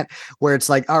samurai in that, where it's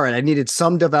like, all right, I needed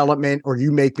some development, or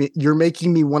you're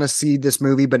making me want to see this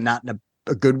movie, but not in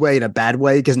a good way, in a bad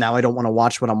way, because now I don't want to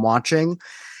watch what I'm watching.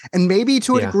 And maybe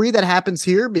to a degree that happens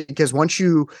here, because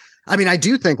I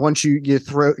do think once you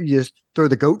throw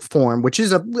the goat form, which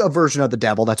is a version of the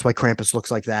devil, that's why Krampus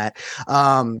looks like that.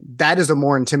 That is a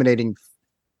more intimidating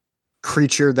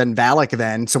creature than Valak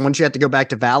then. So once you have to go back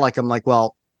to Valak, I'm like,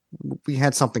 well, we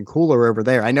had something cooler over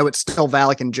there. I know it's still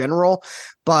Valak in general,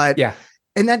 but yeah.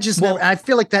 And that just, I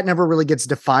feel like that never really gets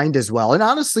defined as well. And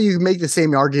honestly, you make the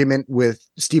same argument with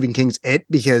Stephen King's It,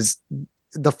 because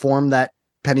the form that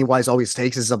Pennywise always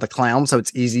takes is of the clown. So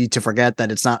it's easy to forget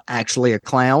that it's not actually a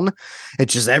clown.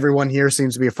 It's just everyone here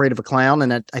seems to be afraid of a clown.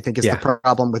 And that, I think, is the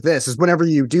problem with this, is whenever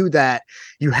you do that,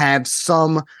 you have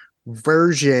some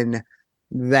version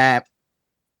that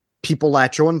people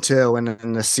latch onto, and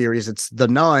in the series it's the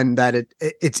nun, that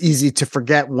it's easy to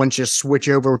forget once you switch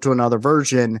over to another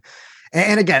version.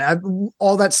 And again,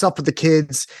 all that stuff with the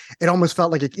kids, it almost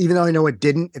felt like even though I know it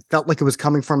didn't, it felt like it was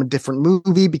coming from a different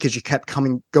movie, because you kept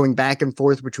going back and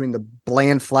forth between the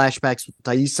bland flashbacks with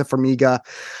Taissa Farmiga.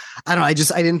 I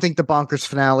didn't think the bonkers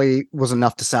finale was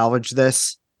enough to salvage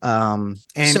this.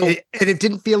 It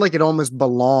didn't feel like it almost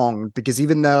belonged, because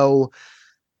even though,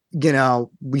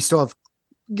 we still have,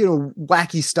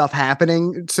 wacky stuff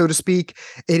happening, so to speak,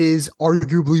 it is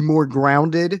arguably more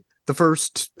grounded the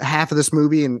first half of this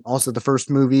movie, and also the first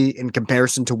movie, in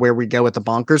comparison to where we go with the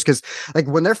bonkers. Because like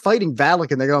when they're fighting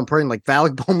Valak and they're going praying, like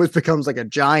Valak almost becomes like a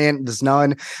giant, this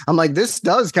nun. I'm like, this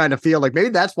does kind of feel like, maybe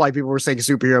that's why people were saying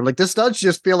superhero. I'm like, this does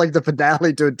just feel like the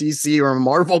finale to a DC or a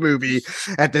Marvel movie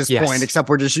at this point, except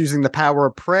we're just using the power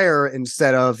of prayer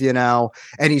instead of,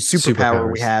 any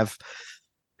superpower we have.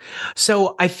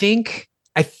 So I think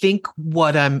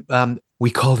what we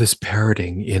call this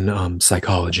parroting in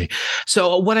psychology.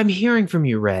 So what I'm hearing from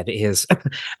you, Red, is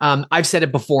I've said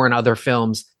it before in other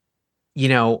films,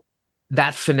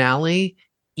 that finale,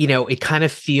 it kind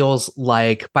of feels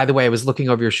like, by the way, I was looking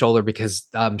over your shoulder because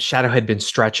Shadow had been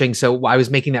stretching. So I was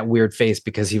making that weird face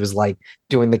because he was like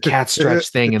doing the cat stretch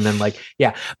thing. And then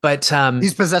but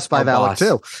he's possessed by Valak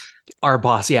too. Our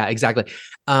boss. Yeah, exactly.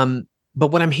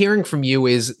 But what I'm hearing from you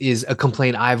is a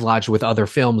complaint I've lodged with other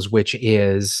films, which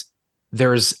is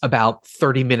there's about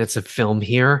 30 minutes of film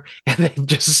here and they've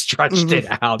just stretched it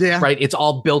out, right? It's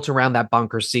all built around that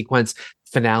bunker sequence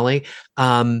finale.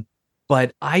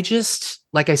 But I just,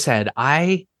 like I said,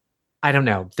 I don't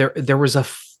know. There was a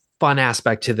fun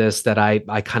aspect to this that I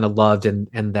kind of loved,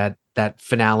 and that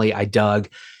finale I dug.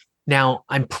 Now,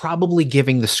 I'm probably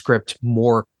giving the script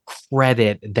more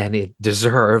credit than it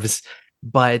deserves,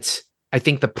 but I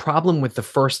think the problem with the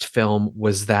first film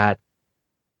was that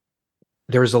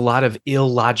there's a lot of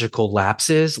illogical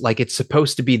lapses. Like, it's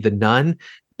supposed to be the nun,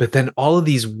 but then all of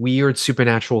these weird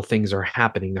supernatural things are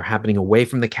happening. They're happening away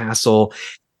from the castle.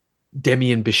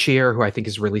 Demian Bashir, who I think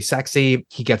is really sexy,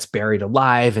 he gets buried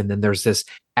alive. And then there's this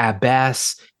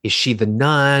abbess. Is she the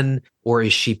nun or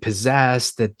is she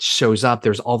possessed that shows up?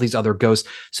 There's all these other ghosts.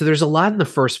 So there's a lot in the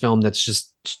first film that's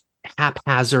just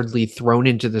haphazardly thrown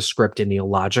into the script and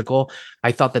illogical.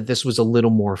 I thought that this was a little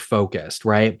more focused,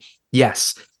 right?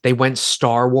 Yes, they went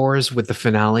Star Wars with the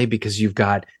finale because you've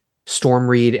got Storm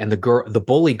Reed and the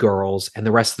bully girls and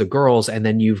the rest of the girls, and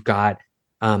then you've got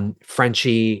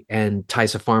Frenchie and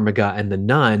Taissa Farmiga and the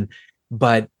nun.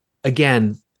 But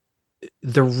again,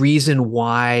 the reason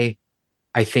why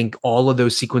I think all of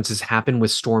those sequences happen with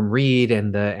Storm Reed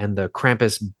and the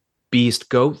Krampus beast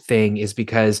goat thing is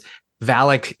because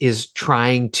Valak is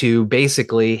trying to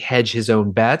basically hedge his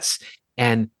own bets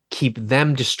and keep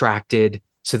them distracted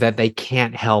so that they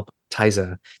can't help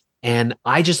Taissa. And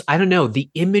I don't know, the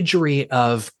imagery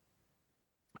of,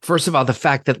 first of all, the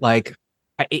fact that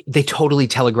they totally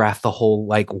telegraph the whole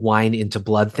wine into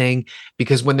blood thing,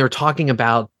 because when they're talking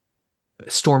about,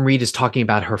 Storm Reed is talking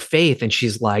about her faith and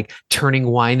she's like, turning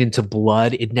wine into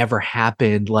blood, it never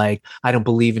happened. Like, I don't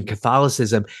believe in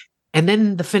Catholicism. And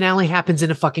then the finale happens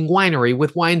in a fucking winery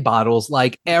with wine bottles.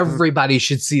 Like, everybody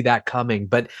should see that coming.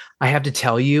 But I have to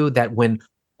tell you that when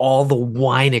all the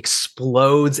wine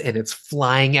explodes and it's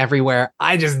flying everywhere,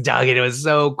 I just dug it. It was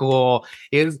so cool.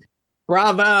 It was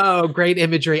bravo, great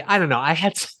imagery. I don't know. I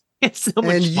had so much fun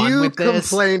with this. And you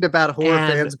complained about horror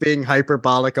fans being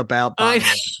hyperbolic about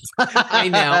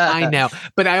I know.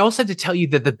 But I also had to tell you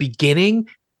that the beginning,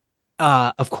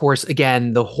 of course,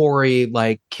 again, the hoary,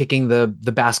 kicking the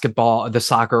basketball, the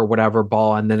soccer or whatever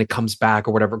ball, and then it comes back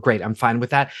or whatever. Great. I'm fine with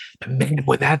that. But man,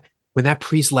 when that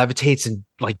priest levitates and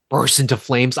bursts into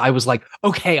flames, I was like,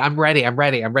 okay, I'm ready. I'm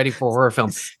ready for a horror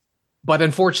film. But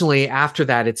unfortunately, after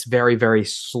that, it's very, very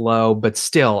slow. But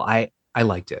still, I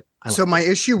liked it. My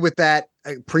issue with that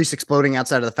priest exploding,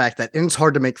 outside of the fact that it's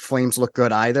hard to make flames look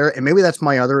good either, and maybe that's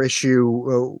my other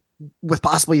issue with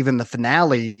possibly even the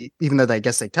finale, even though I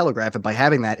guess they telegraph it by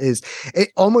having that, is it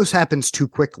almost happens too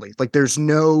quickly. There's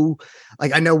no,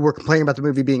 I know we're complaining about the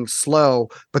movie being slow,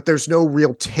 but there's no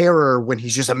real terror when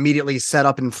he's just immediately set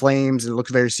up in flames and it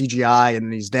looks very CGI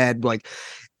and he's dead.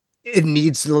 It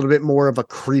needs a little bit more of a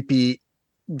creepy,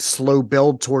 slow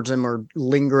build towards him, or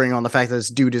lingering on the fact that this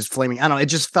dude is flaming. I don't know. It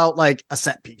just felt like a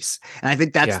set piece. And I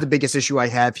think that's the biggest issue I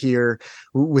have here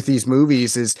with these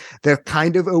movies, is they're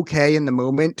kind of okay in the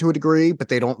moment to a degree, but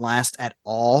they don't last at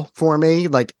all for me.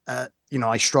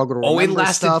 I struggle to remember it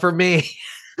lasted stuff. For me.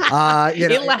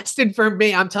 It lasted for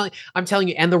me. I'm telling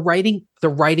you. And the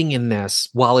writing in this,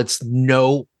 while it's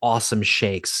no awesome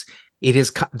shakes,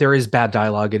 there is bad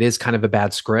dialogue. It is kind of a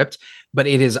bad script, but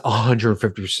it is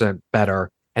 150% better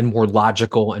and more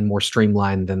logical and more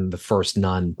streamlined than the first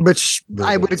Nun. Which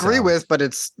I would agree with, but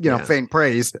it's, faint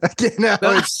praise.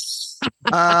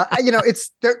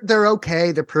 They're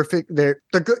okay. They're perfect. They're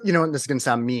good. And this is gonna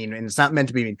sound mean, and it's not meant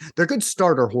to be mean. They're good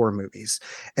starter horror movies.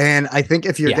 And I think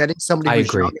if you're getting somebody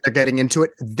who's young, they're getting into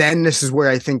it, then this is where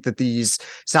I think that these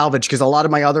salvage, because a lot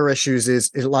of my other issues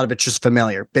is a lot of it's just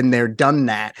familiar, been there, done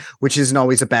that, which isn't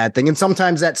always a bad thing. And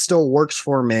sometimes that still works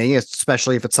for me,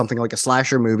 especially if it's something like a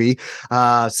slasher movie,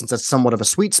 since that's somewhat of a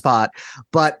sweet spot.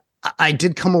 But I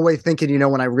did come away thinking,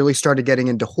 when I really started getting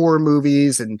into horror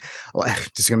movies, and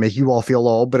this is going to make you all feel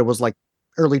old, but it was like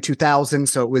early 2000s.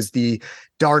 So it was the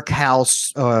Dark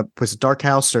House, was it Dark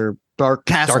House or Dark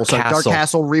Castle? Dark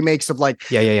Castle remakes of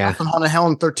Haunted Hell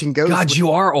and 13 Ghosts. God,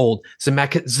 you are old.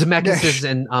 Zemeckis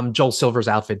and Joel Silver's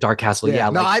outfit, Dark Castle.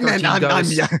 Yeah, no, I meant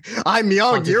I'm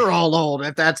young. You're all old.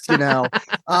 If that's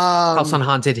House on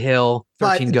Haunted Hill,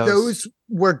 13 Ghosts. Those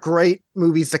were great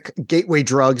movies, the gateway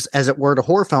drugs, as it were, to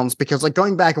horror films, because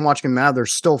going back and watching them now, they're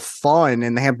still fun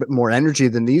and they have a bit more energy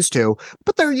than these two.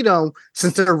 But they're,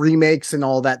 since they're remakes and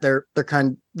all that, they're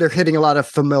hitting a lot of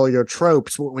familiar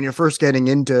tropes. When you're first getting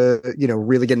into,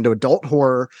 really getting into adult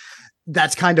horror,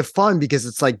 that's kind of fun because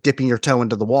it's like dipping your toe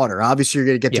into the water. Obviously, you're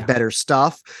going to get to better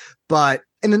stuff. But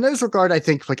and in those regard, I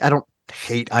think I don't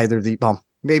hate either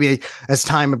maybe as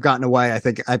time have gotten away, I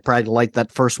think I probably like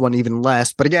that first one even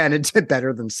less. But again, it did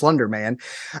better than Slender Man.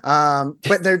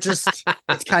 But they're just,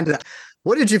 it's kind of,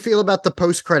 what did you feel about the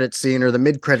post-credit scene or the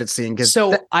mid-credit scene?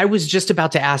 I was just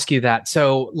about to ask you that.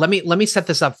 So let me set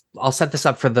this up. I'll set this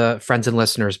up for the friends and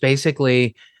listeners.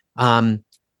 Basically, the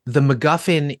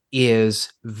MacGuffin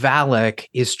is Valak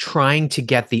is trying to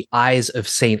get the eyes of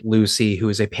Saint Lucy, who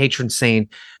is a patron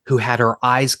saint who had her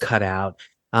eyes cut out.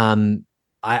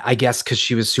 I guess because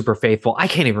she was super faithful. I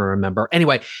can't even remember.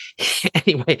 Anyway,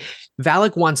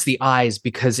 Valak wants the eyes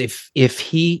because if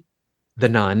he, the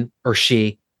nun or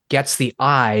she, gets the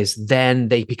eyes, then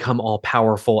they become all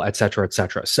powerful, et cetera, et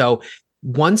cetera. So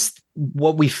once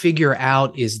what we figure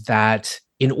out is that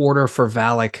in order for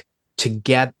Valak to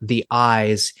get the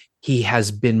eyes, he has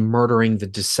been murdering the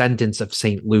descendants of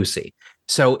Saint Lucy.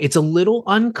 So it's a little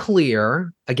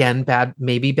unclear. Again,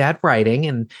 maybe bad writing,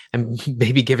 and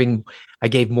maybe I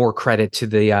gave more credit to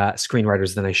the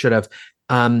screenwriters than I should have.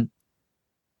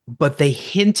 But they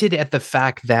hinted at the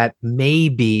fact that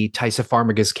maybe Taissa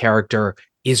Farmiga's character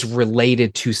is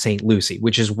related to Saint Lucy,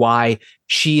 which is why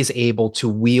she is able to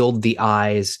wield the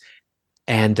eyes.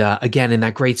 And again, in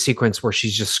that great sequence where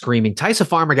she's just screaming, Taissa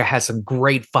Farmiga has some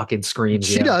great fucking screams.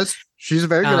 She does. She's a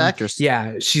very good actress.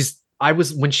 Yeah,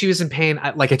 when she was in pain,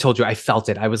 like I told you, I felt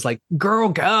it. I was like, girl,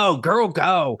 go, girl,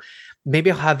 go. Maybe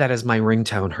I'll have that as my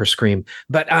ringtone, her scream.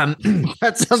 But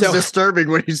that sounds disturbing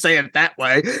when you say it that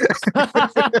way.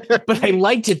 But I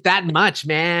liked it that much,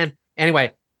 man.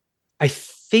 Anyway, I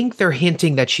think they're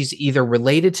hinting that she's either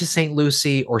related to St.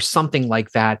 Lucy or something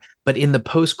like that. But in the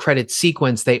post-credit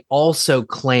sequence, they also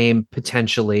claim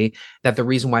potentially that the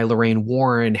reason why Lorraine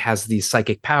Warren has these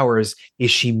psychic powers is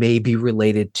she may be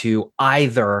related to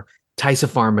either Taissa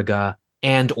Farmiga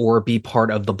and or be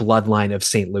part of the bloodline of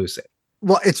St. Lucy.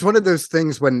 Well, it's one of those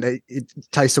things when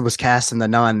Taissa was cast in The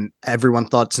Nun, everyone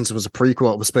thought since it was a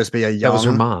prequel, it was supposed to be a young... That was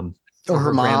her mom. Or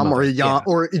her mom, or a young,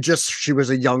 or just she was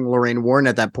a young Lorraine Warren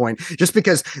at that point. Just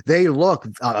because they look,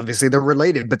 obviously they're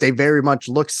related, but they very much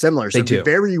look similar. So it'd be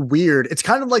very weird. It's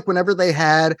kind of like whenever they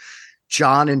had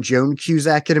John and Joan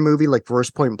Cusack in a movie like Grosse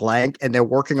Pointe Blank, and they're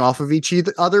working off of each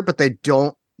other, but they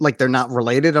don't. Like they're not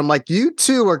related. I'm like, you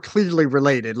two are clearly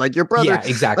related. Like your brother, yeah,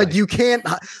 exactly. Like you can't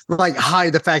like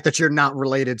hide the fact that you're not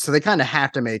related. So they kind of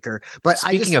have to make her. But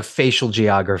speaking of facial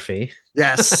geography,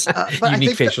 yes, but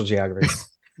unique facial geography.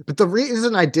 But the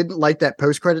reason I didn't like that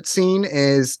post-credit scene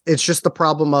is it's just the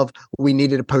problem of we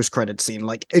needed a post-credit scene.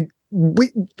 Like we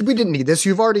didn't need this.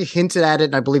 You've already hinted at it,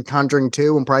 and I believe Conjuring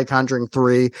 2 and probably Conjuring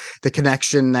 3, the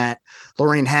connection that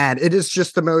Lorraine had. It is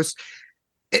just the most.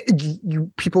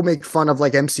 People make fun of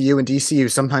like MCU and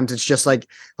DCU. Sometimes it's just like,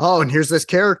 oh, and here's this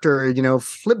character,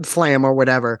 Flip Flam or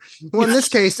whatever. Well, in this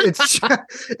case, it's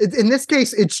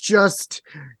just,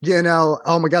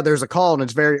 oh my God, there's a call and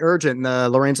it's very urgent.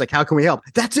 And Lorraine's like, how can we help?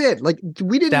 That's it. Like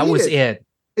we didn't. That was it.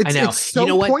 It's so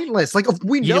pointless. Like if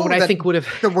we know what I think would have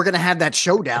that we're gonna have that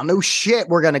showdown. No shit,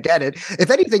 we're gonna get it. If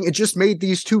anything, it just made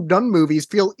these two Nun movies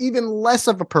feel even less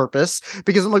of a purpose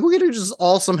because I'm like, we could have just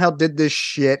all somehow did this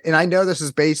shit. And I know this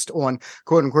is based on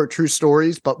quote unquote true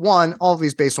stories, but one, all of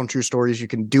these based on true stories, you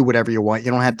can do whatever you want.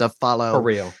 You don't have to follow for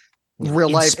real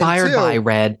life. Inspired by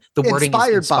Red. The wording is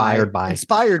inspired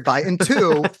by. And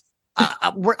two.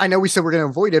 I know we said we're going to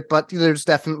avoid it, but there's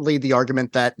definitely the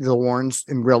argument that the Warrens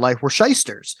in real life were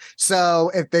shysters.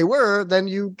 So if they were, then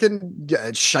you can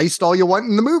shyst all you want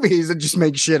in the movies and just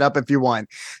make shit up if you want.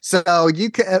 So you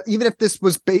can, even if this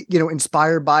was,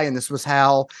 inspired by, and this was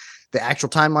how the actual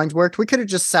timelines worked, we could have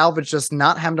just salvaged just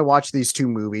not having to watch these two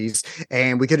movies,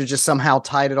 and we could have just somehow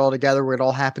tied it all together where it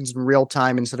all happens in real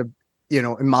time instead of,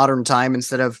 in modern time,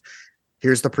 instead of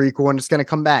here's the prequel and it's going to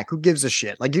come back. Who gives a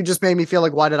shit? Like, you just made me feel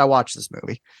like, why did I watch this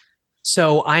movie?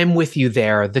 So I'm with you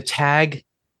there. The tag.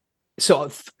 So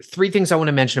three things I want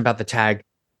to mention about the tag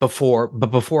before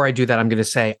I do that, I'm going to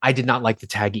say I did not like the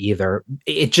tag either.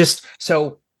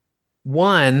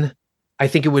 One, I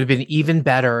think it would have been even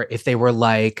better if they were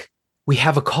like, we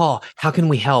have a call. How can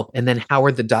we help? And then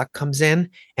Howard the Duck comes in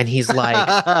and he's like,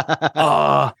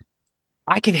 I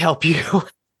can help you.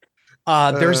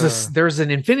 There's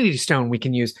an Infinity Stone we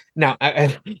can use now.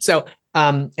 And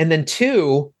then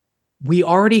two, we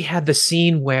already had the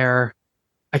scene where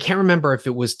I can't remember if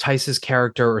it was Tice's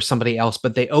character or somebody else,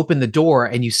 but they open the door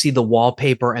and you see the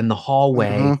wallpaper and the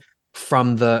hallway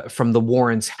from the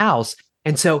Warrens' house.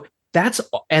 And so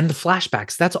and the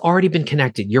flashbacks, that's already been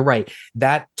connected. You're right.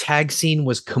 That tag scene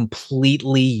was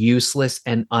completely useless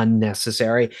and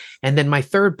unnecessary. And then my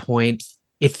third point,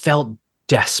 it felt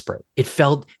desperate. It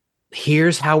felt,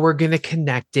 here's how we're going to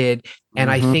connect it.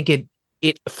 And I think it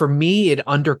for me, it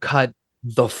undercut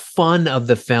the fun of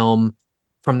the film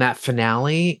from that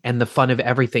finale and the fun of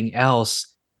everything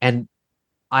else. And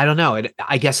I don't know,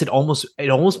 I guess it almost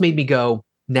made me go,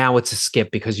 now it's a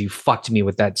skip because you fucked me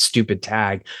with that stupid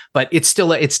tag. But it's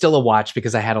still a watch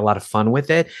because I had a lot of fun with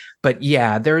it. But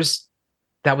yeah,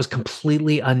 that was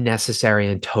completely unnecessary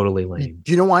and totally lame.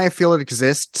 Do you know why I feel it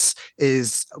exists?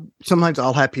 Is sometimes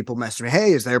I'll have people message me,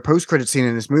 hey, is there a post-credit scene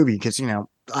in this movie? Because,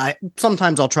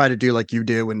 sometimes I'll try to do like you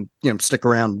do and, stick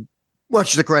around,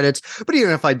 watch the credits. But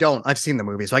even if I don't, I've seen the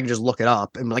movie, so I can just look it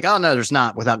up and be like, oh, no, there's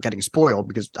not, without getting spoiled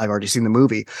because I've already seen the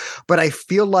movie. But I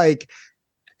feel like,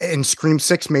 and Scream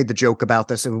 6 made the joke about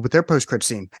this, and with their post-credit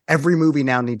scene, every movie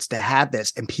now needs to have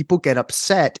this, and people get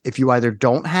upset if you either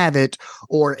don't have it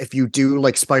or if you do,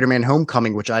 like Spider-Man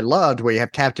Homecoming, which I loved, where you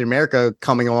have Captain America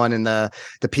coming on in the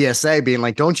PSA being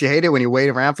like, don't you hate it when you wait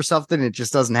around for something and it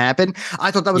just doesn't happen?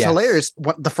 I thought that was hilarious.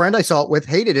 The friend I saw it with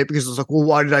hated it because it was like, well,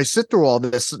 why did I sit through all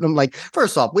this? And I'm like,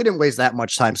 first off, we didn't waste that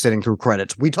much time sitting through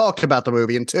credits. We talked about the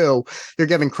movie, and two, you're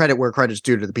giving credit where credit's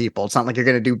due to the people. It's not like you're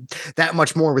going to do that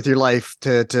much more with your life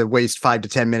to waste 5 to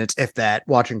 10 minutes, if that,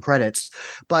 watching credits.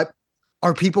 But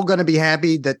are people going to be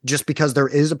happy that just because there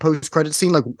is a post-credit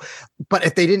scene? Like, but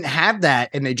if they didn't have that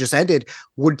and they just ended,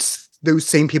 would those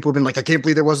same people have been like, I can't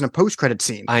believe there wasn't a post-credit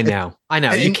scene? I know.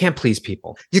 You can't please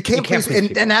people. You can't please people.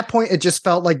 And at that point, it just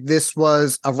felt like this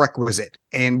was a requisite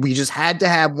and we just had to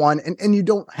have one. And you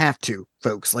don't have to,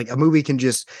 folks. Like, a movie can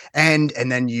just end and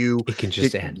then it can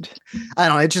just end. I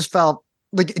don't know. It just felt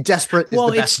like desperate is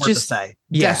the best word to say.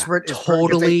 Yeah, desperate is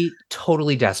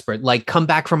totally desperate. Like, come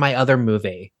back from my other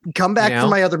movie. From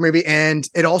my other movie. And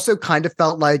it also kind of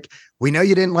felt like, we know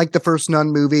you didn't like the first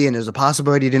Nun movie, and there's a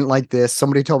possibility you didn't like this.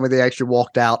 Somebody told me they actually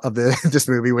walked out of this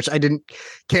movie, which I didn't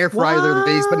care for either of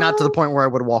these, but not to the point where I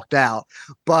would have walked out.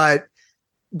 But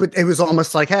it was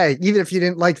almost like, hey, even if you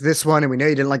didn't like this one, and we know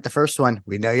you didn't like the first one,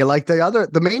 we know you like the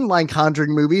mainline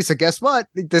Conjuring movie. So guess what?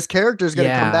 This character is going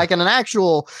to come back in an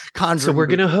actual Conjuring. So we're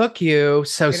going to hook you.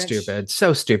 So stupid.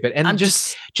 And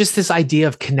just this idea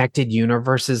of connected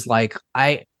universes. Like,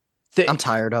 I'm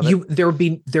tired of it.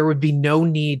 There would be no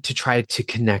need to try to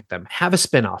connect them. Have a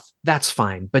spinoff. That's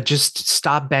fine. But just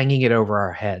stop banging it over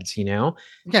our heads, Yeah.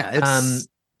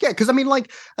 Yeah, because I mean,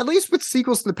 like, at least with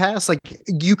sequels in the past, like,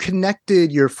 you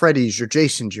connected your Freddy's, your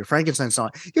Jason's, your Frankenstein's on.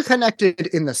 You connected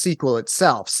in the sequel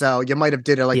itself. So you might have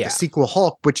did the sequel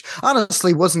Hulk, which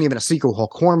honestly wasn't even a sequel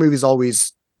Hulk. Horror movies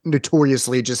always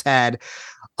notoriously just had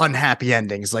unhappy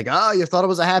endings. Like, oh, you thought it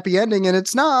was a happy ending and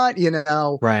it's not,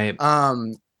 Right.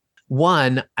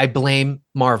 One, I blame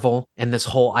Marvel and this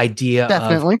whole idea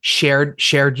of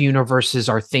shared universes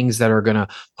are things that are going to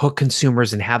hook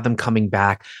consumers and have them coming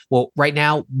back. Well, right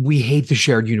now we hate the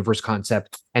shared universe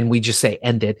concept and we just say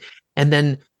end it. And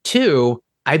then two,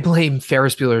 I blame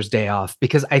Ferris Bueller's Day Off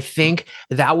because I think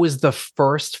that was the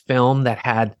first film that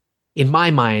had, in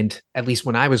my mind, at least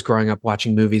when I was growing up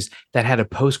watching movies, that had a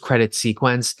post-credit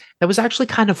sequence that was actually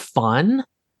kind of fun.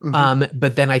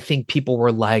 But then I think people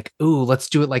were like, ooh, let's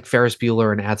do it like Ferris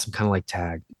Bueller and add some kind of like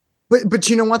tag. But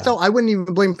you know what, though? I wouldn't even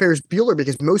blame Ferris Bueller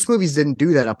because most movies didn't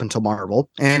do that up until Marvel.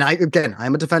 And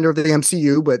I'm a defender of the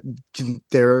MCU, but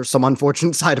there are some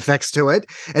unfortunate side effects to it.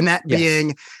 And that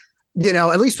being,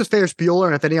 at least with Ferris Bueller,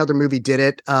 and if any other movie did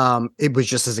it, it was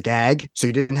just as a gag. So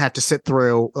you didn't have to sit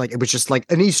through, like, it was just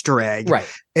like an Easter egg. Right.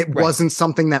 It wasn't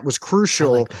something that was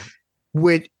crucial.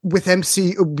 With the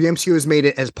MCU has made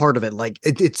it as part of it. Like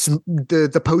it's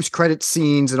the post-credit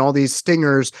scenes and all these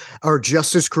stingers are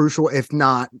just as crucial, if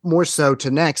not more so,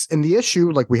 to next. And the issue,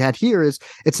 like we had here, is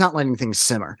it's not letting things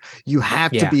simmer. You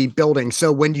have to be building.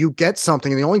 So when you get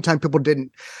something, and the only time people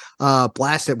didn't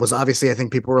blast it was obviously, I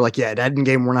think people were like, yeah, at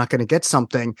Endgame, we're not going to get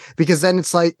something, because then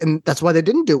it's like, and that's why they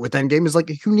didn't do it with Endgame, is like,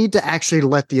 you need to actually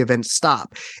let the event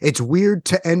stop. It's weird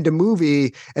to end a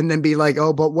movie and then be like,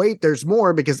 oh, but wait, there's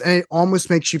more, because it almost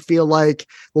makes you feel like,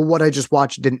 well, what I just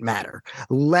watched didn't matter.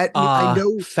 I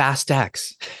know Fast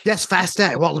X. Yes, Fast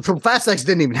X. Well, Fast X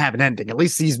didn't even have an ending. At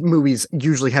least these movies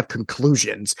usually have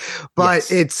conclusions,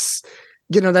 but it's,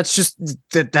 that's just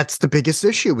that's the biggest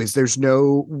issue, is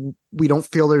we don't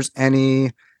feel there's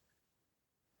any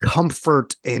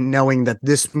comfort in knowing that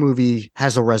this movie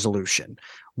has a resolution.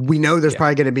 We know there's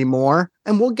probably going to be more,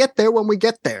 and we'll get there when we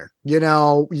get there. You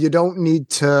don't need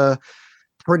to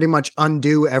pretty much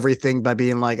undo everything by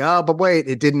being like, oh, but wait,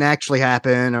 it didn't actually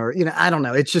happen. Or, I don't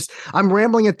know. It's just, I'm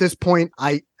rambling at this point.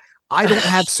 I don't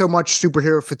have so much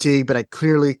superhero fatigue, but I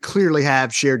clearly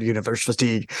have shared universe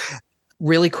fatigue.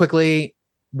 Really quickly,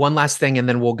 one last thing, and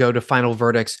then we'll go to final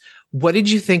verdicts. What did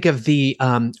you think of the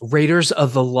Raiders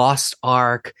of the Lost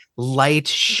Ark light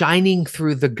shining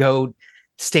through the goat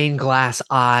stained glass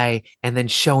eye and then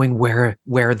showing where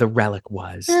the relic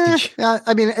was?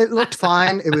 I mean, it looked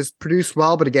fine. It was produced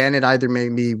well, but again, it either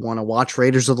made me want to watch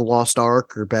Raiders of the Lost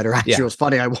Ark, or better, actually, it was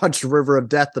funny. I watched River of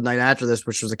Death the night after this,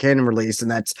 which was a canon release,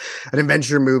 and that's an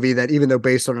adventure movie that, even though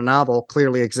based on a novel,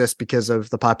 clearly exists because of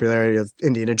the popularity of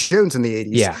Indiana Jones in the 80s.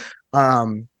 Yeah.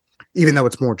 Even though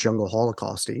it's more jungle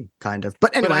holocausty kind of.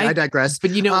 But anyway, I digress.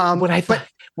 But what I thought,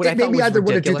 it made me either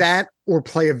want to do that or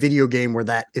play a video game where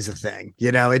that is a thing.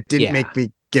 It didn't make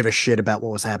me give a shit about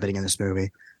what was happening in this movie.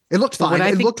 It looked fine.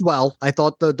 It looked well. I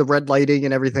thought the red lighting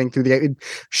and everything through it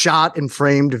shot and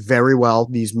framed very well.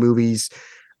 These movies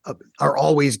are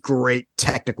always great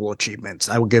technical achievements.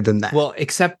 I will give them that. Well,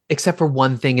 except for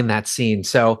one thing in that scene.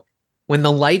 So when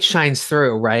the light shines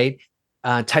through, right?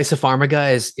 Taissa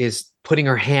Farmiga is putting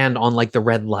her hand on like the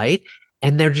red light,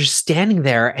 and they're just standing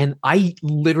there, and I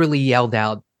literally yelled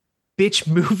out, bitch,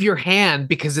 move your hand,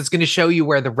 because it's going to show you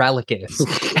where the relic is.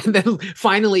 And then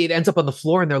finally it ends up on the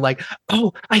floor, and they're like,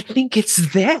 oh, I think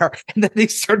it's there. And then they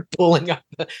start pulling up.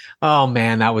 Oh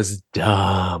man, that was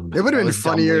dumb. It would have been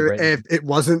funnier if it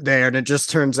wasn't there and it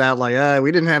just turns out like,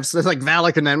 we didn't have, like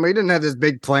Valak, and then we didn't have this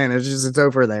big plan. It's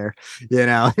over there.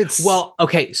 It's well,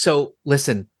 okay. So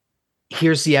listen,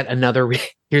 here's yet another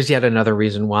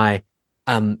reason why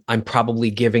I'm probably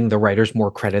giving the writers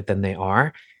more credit than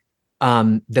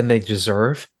they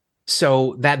deserve.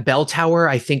 So that bell tower,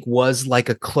 I think, was like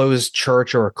a closed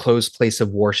church or a closed place of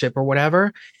worship or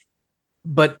whatever.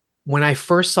 But when I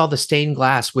first saw the stained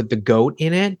glass with the goat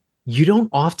in it, you don't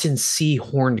often see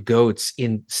horned goats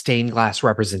in stained glass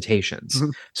representations. Mm-hmm.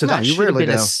 So that should have been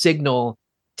a signal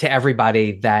to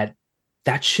everybody that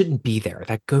shouldn't be there.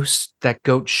 That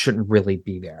goat shouldn't really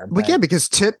be there. But yeah, because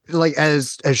Tip, like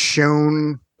as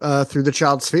shown through the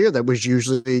Child Sphere, that was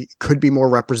usually could be more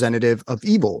representative of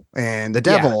evil and the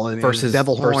devil and versus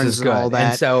devil horns versus and all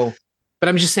that. And so, but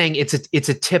I'm just saying it's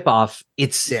a tip off.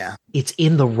 It's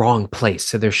in the wrong place,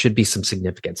 so there should be some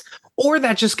significance. Or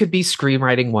that just could be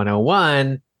screenwriting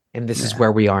 101, and this is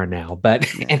where we are now. But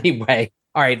anyway,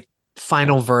 all right.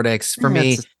 Final verdicts for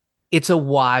me. It's a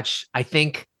watch. I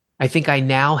think I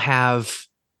now have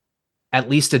at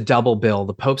least a double bill: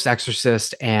 The Pope's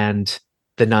Exorcist and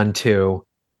The Nun 2.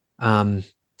 I'm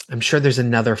sure there's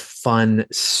another fun,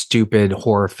 stupid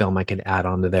horror film I could add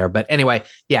onto there. But anyway,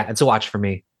 yeah, it's a watch for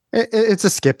me. It's a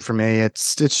skip for me.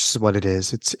 It's just what it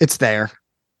is. It's there.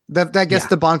 I guess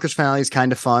the bonkers finale is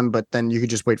kind of fun, but then you could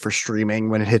just wait for streaming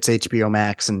when it hits HBO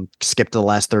Max and skip to the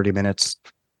last 30 minutes.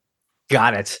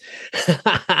 Got it.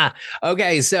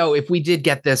 Okay, so if we did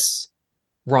get this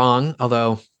wrong,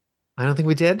 although I don't think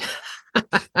we did,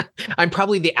 I'm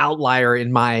probably the outlier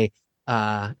in my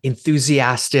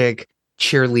enthusiastic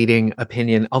cheerleading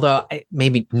opinion, although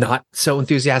maybe not so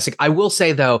enthusiastic. I will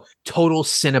say though, total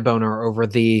cineboner over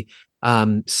the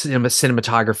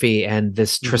cinematography and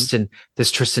this Tristan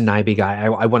Nyby guy.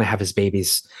 I want to have his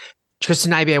babies.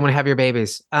 Tristan Nyby, I want to have your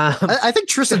babies. I think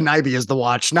Tristan Nyby is the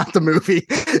watch, not the movie.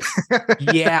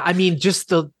 Yeah, I mean, just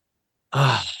the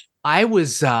I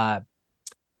was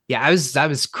Yeah, I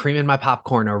was creaming my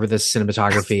popcorn over this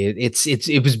cinematography.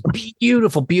 It was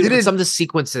beautiful. Some of the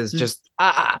sequences just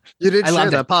You didn't I share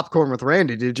loved that it. popcorn with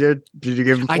Randy, did you? Did you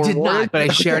give him? I did forewarning? not, but I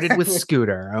shared it with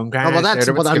Scooter. Okay, Oh, well, that's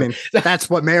what I mean. That's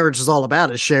what marriage is all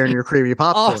about: is sharing your creamy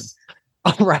popcorn.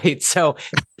 All right. So,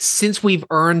 since we've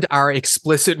earned our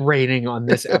explicit rating on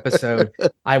this episode,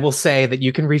 I will say that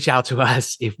you can reach out to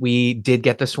us if we did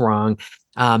get this wrong.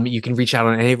 You can reach out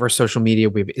on any of our social media.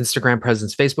 We have Instagram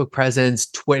presence, Facebook presence,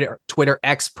 Twitter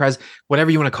X presence,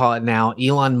 whatever you want to call it now,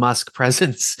 Elon Musk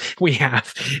presence. We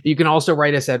have. You can also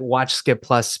write us at Watch Skip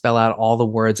Plus, spell out all the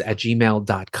words at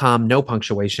gmail.com, no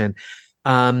punctuation.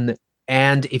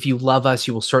 And if you love us,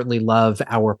 you will certainly love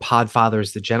our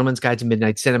Podfathers, The Gentleman's Guide to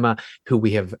Midnight Cinema, who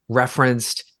we have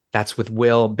referenced. That's with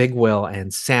Will, Big Will,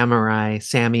 and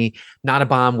Sammy. Not a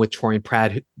Bomb with Troy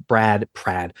and Brad,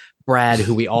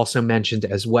 who we also mentioned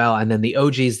as well. And then the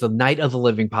OGs, the Night of the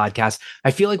Living podcast.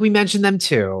 I feel like we mentioned them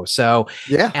too. So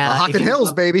yeah, Hockin'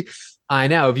 Hills, baby. I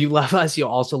know. If you love us, you'll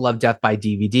also love Death by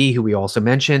DVD, who we also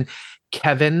mentioned.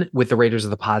 Kevin with the Raiders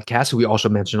of the Podcast, who we also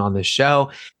mentioned on this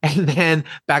show. And then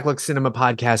Backlook Cinema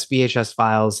Podcast, VHS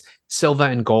Files, Silva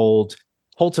and Gold,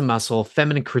 Holt and Muscle,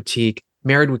 Feminine Critique,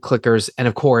 Married with Clickers, and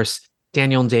of course,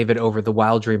 Daniel and David over the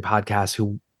Wild Dream Podcast,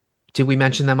 who, did we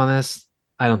mention them on this?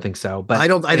 I don't think so. But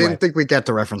I didn't think we got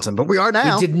to reference them, but we are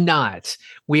now. We did not.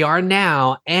 We are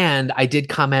now. And I did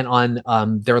comment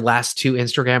on their last 2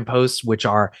 Instagram posts, which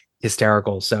are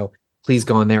hysterical. So please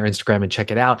go on their Instagram and check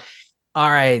it out.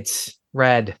 All right.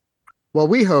 Red. Well,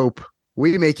 we hope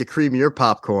we make you cream your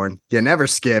popcorn. You never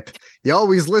skip. You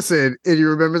always listen, and you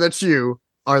remember that you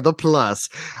are the plus.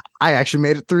 I actually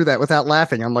made it through that without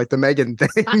laughing. I'm like the Megan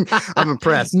thing. I'm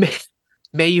impressed.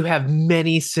 May you have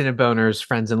many Cineboners,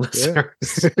 friends and listeners.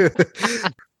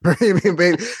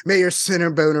 May your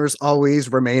Cineboners always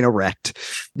remain erect.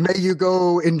 May you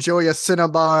go enjoy a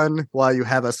Cinnabon while you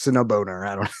have a Cineboner.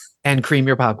 I don't know. And cream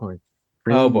your popcorn.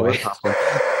 Oh boy.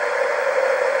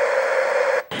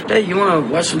 Hey, you want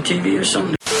to watch some TV or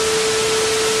something?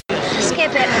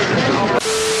 Skip it.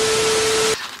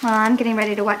 Well, I'm getting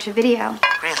ready to watch a video.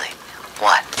 Really?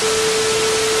 What?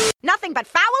 Nothing but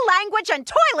foul language and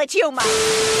toilet humor.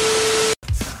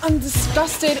 I'm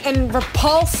disgusted and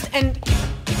repulsed and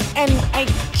I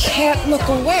can't look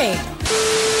away.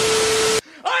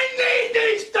 I need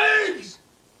these things!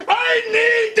 I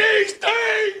need these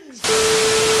things!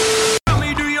 Tell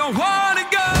me, do you want to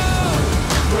go?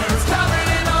 Where it's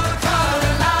coloring on the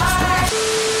color line.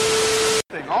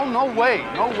 Oh, no way,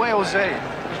 Jose.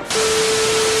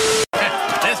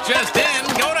 This just in,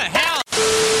 go to hell!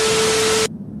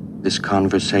 This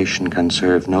conversation can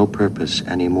serve no purpose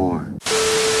anymore.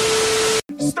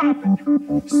 Stop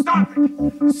it! Stop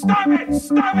it! Stop it!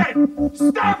 Stop it!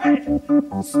 Stop it!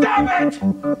 Stop it!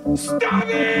 Stop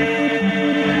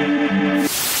it!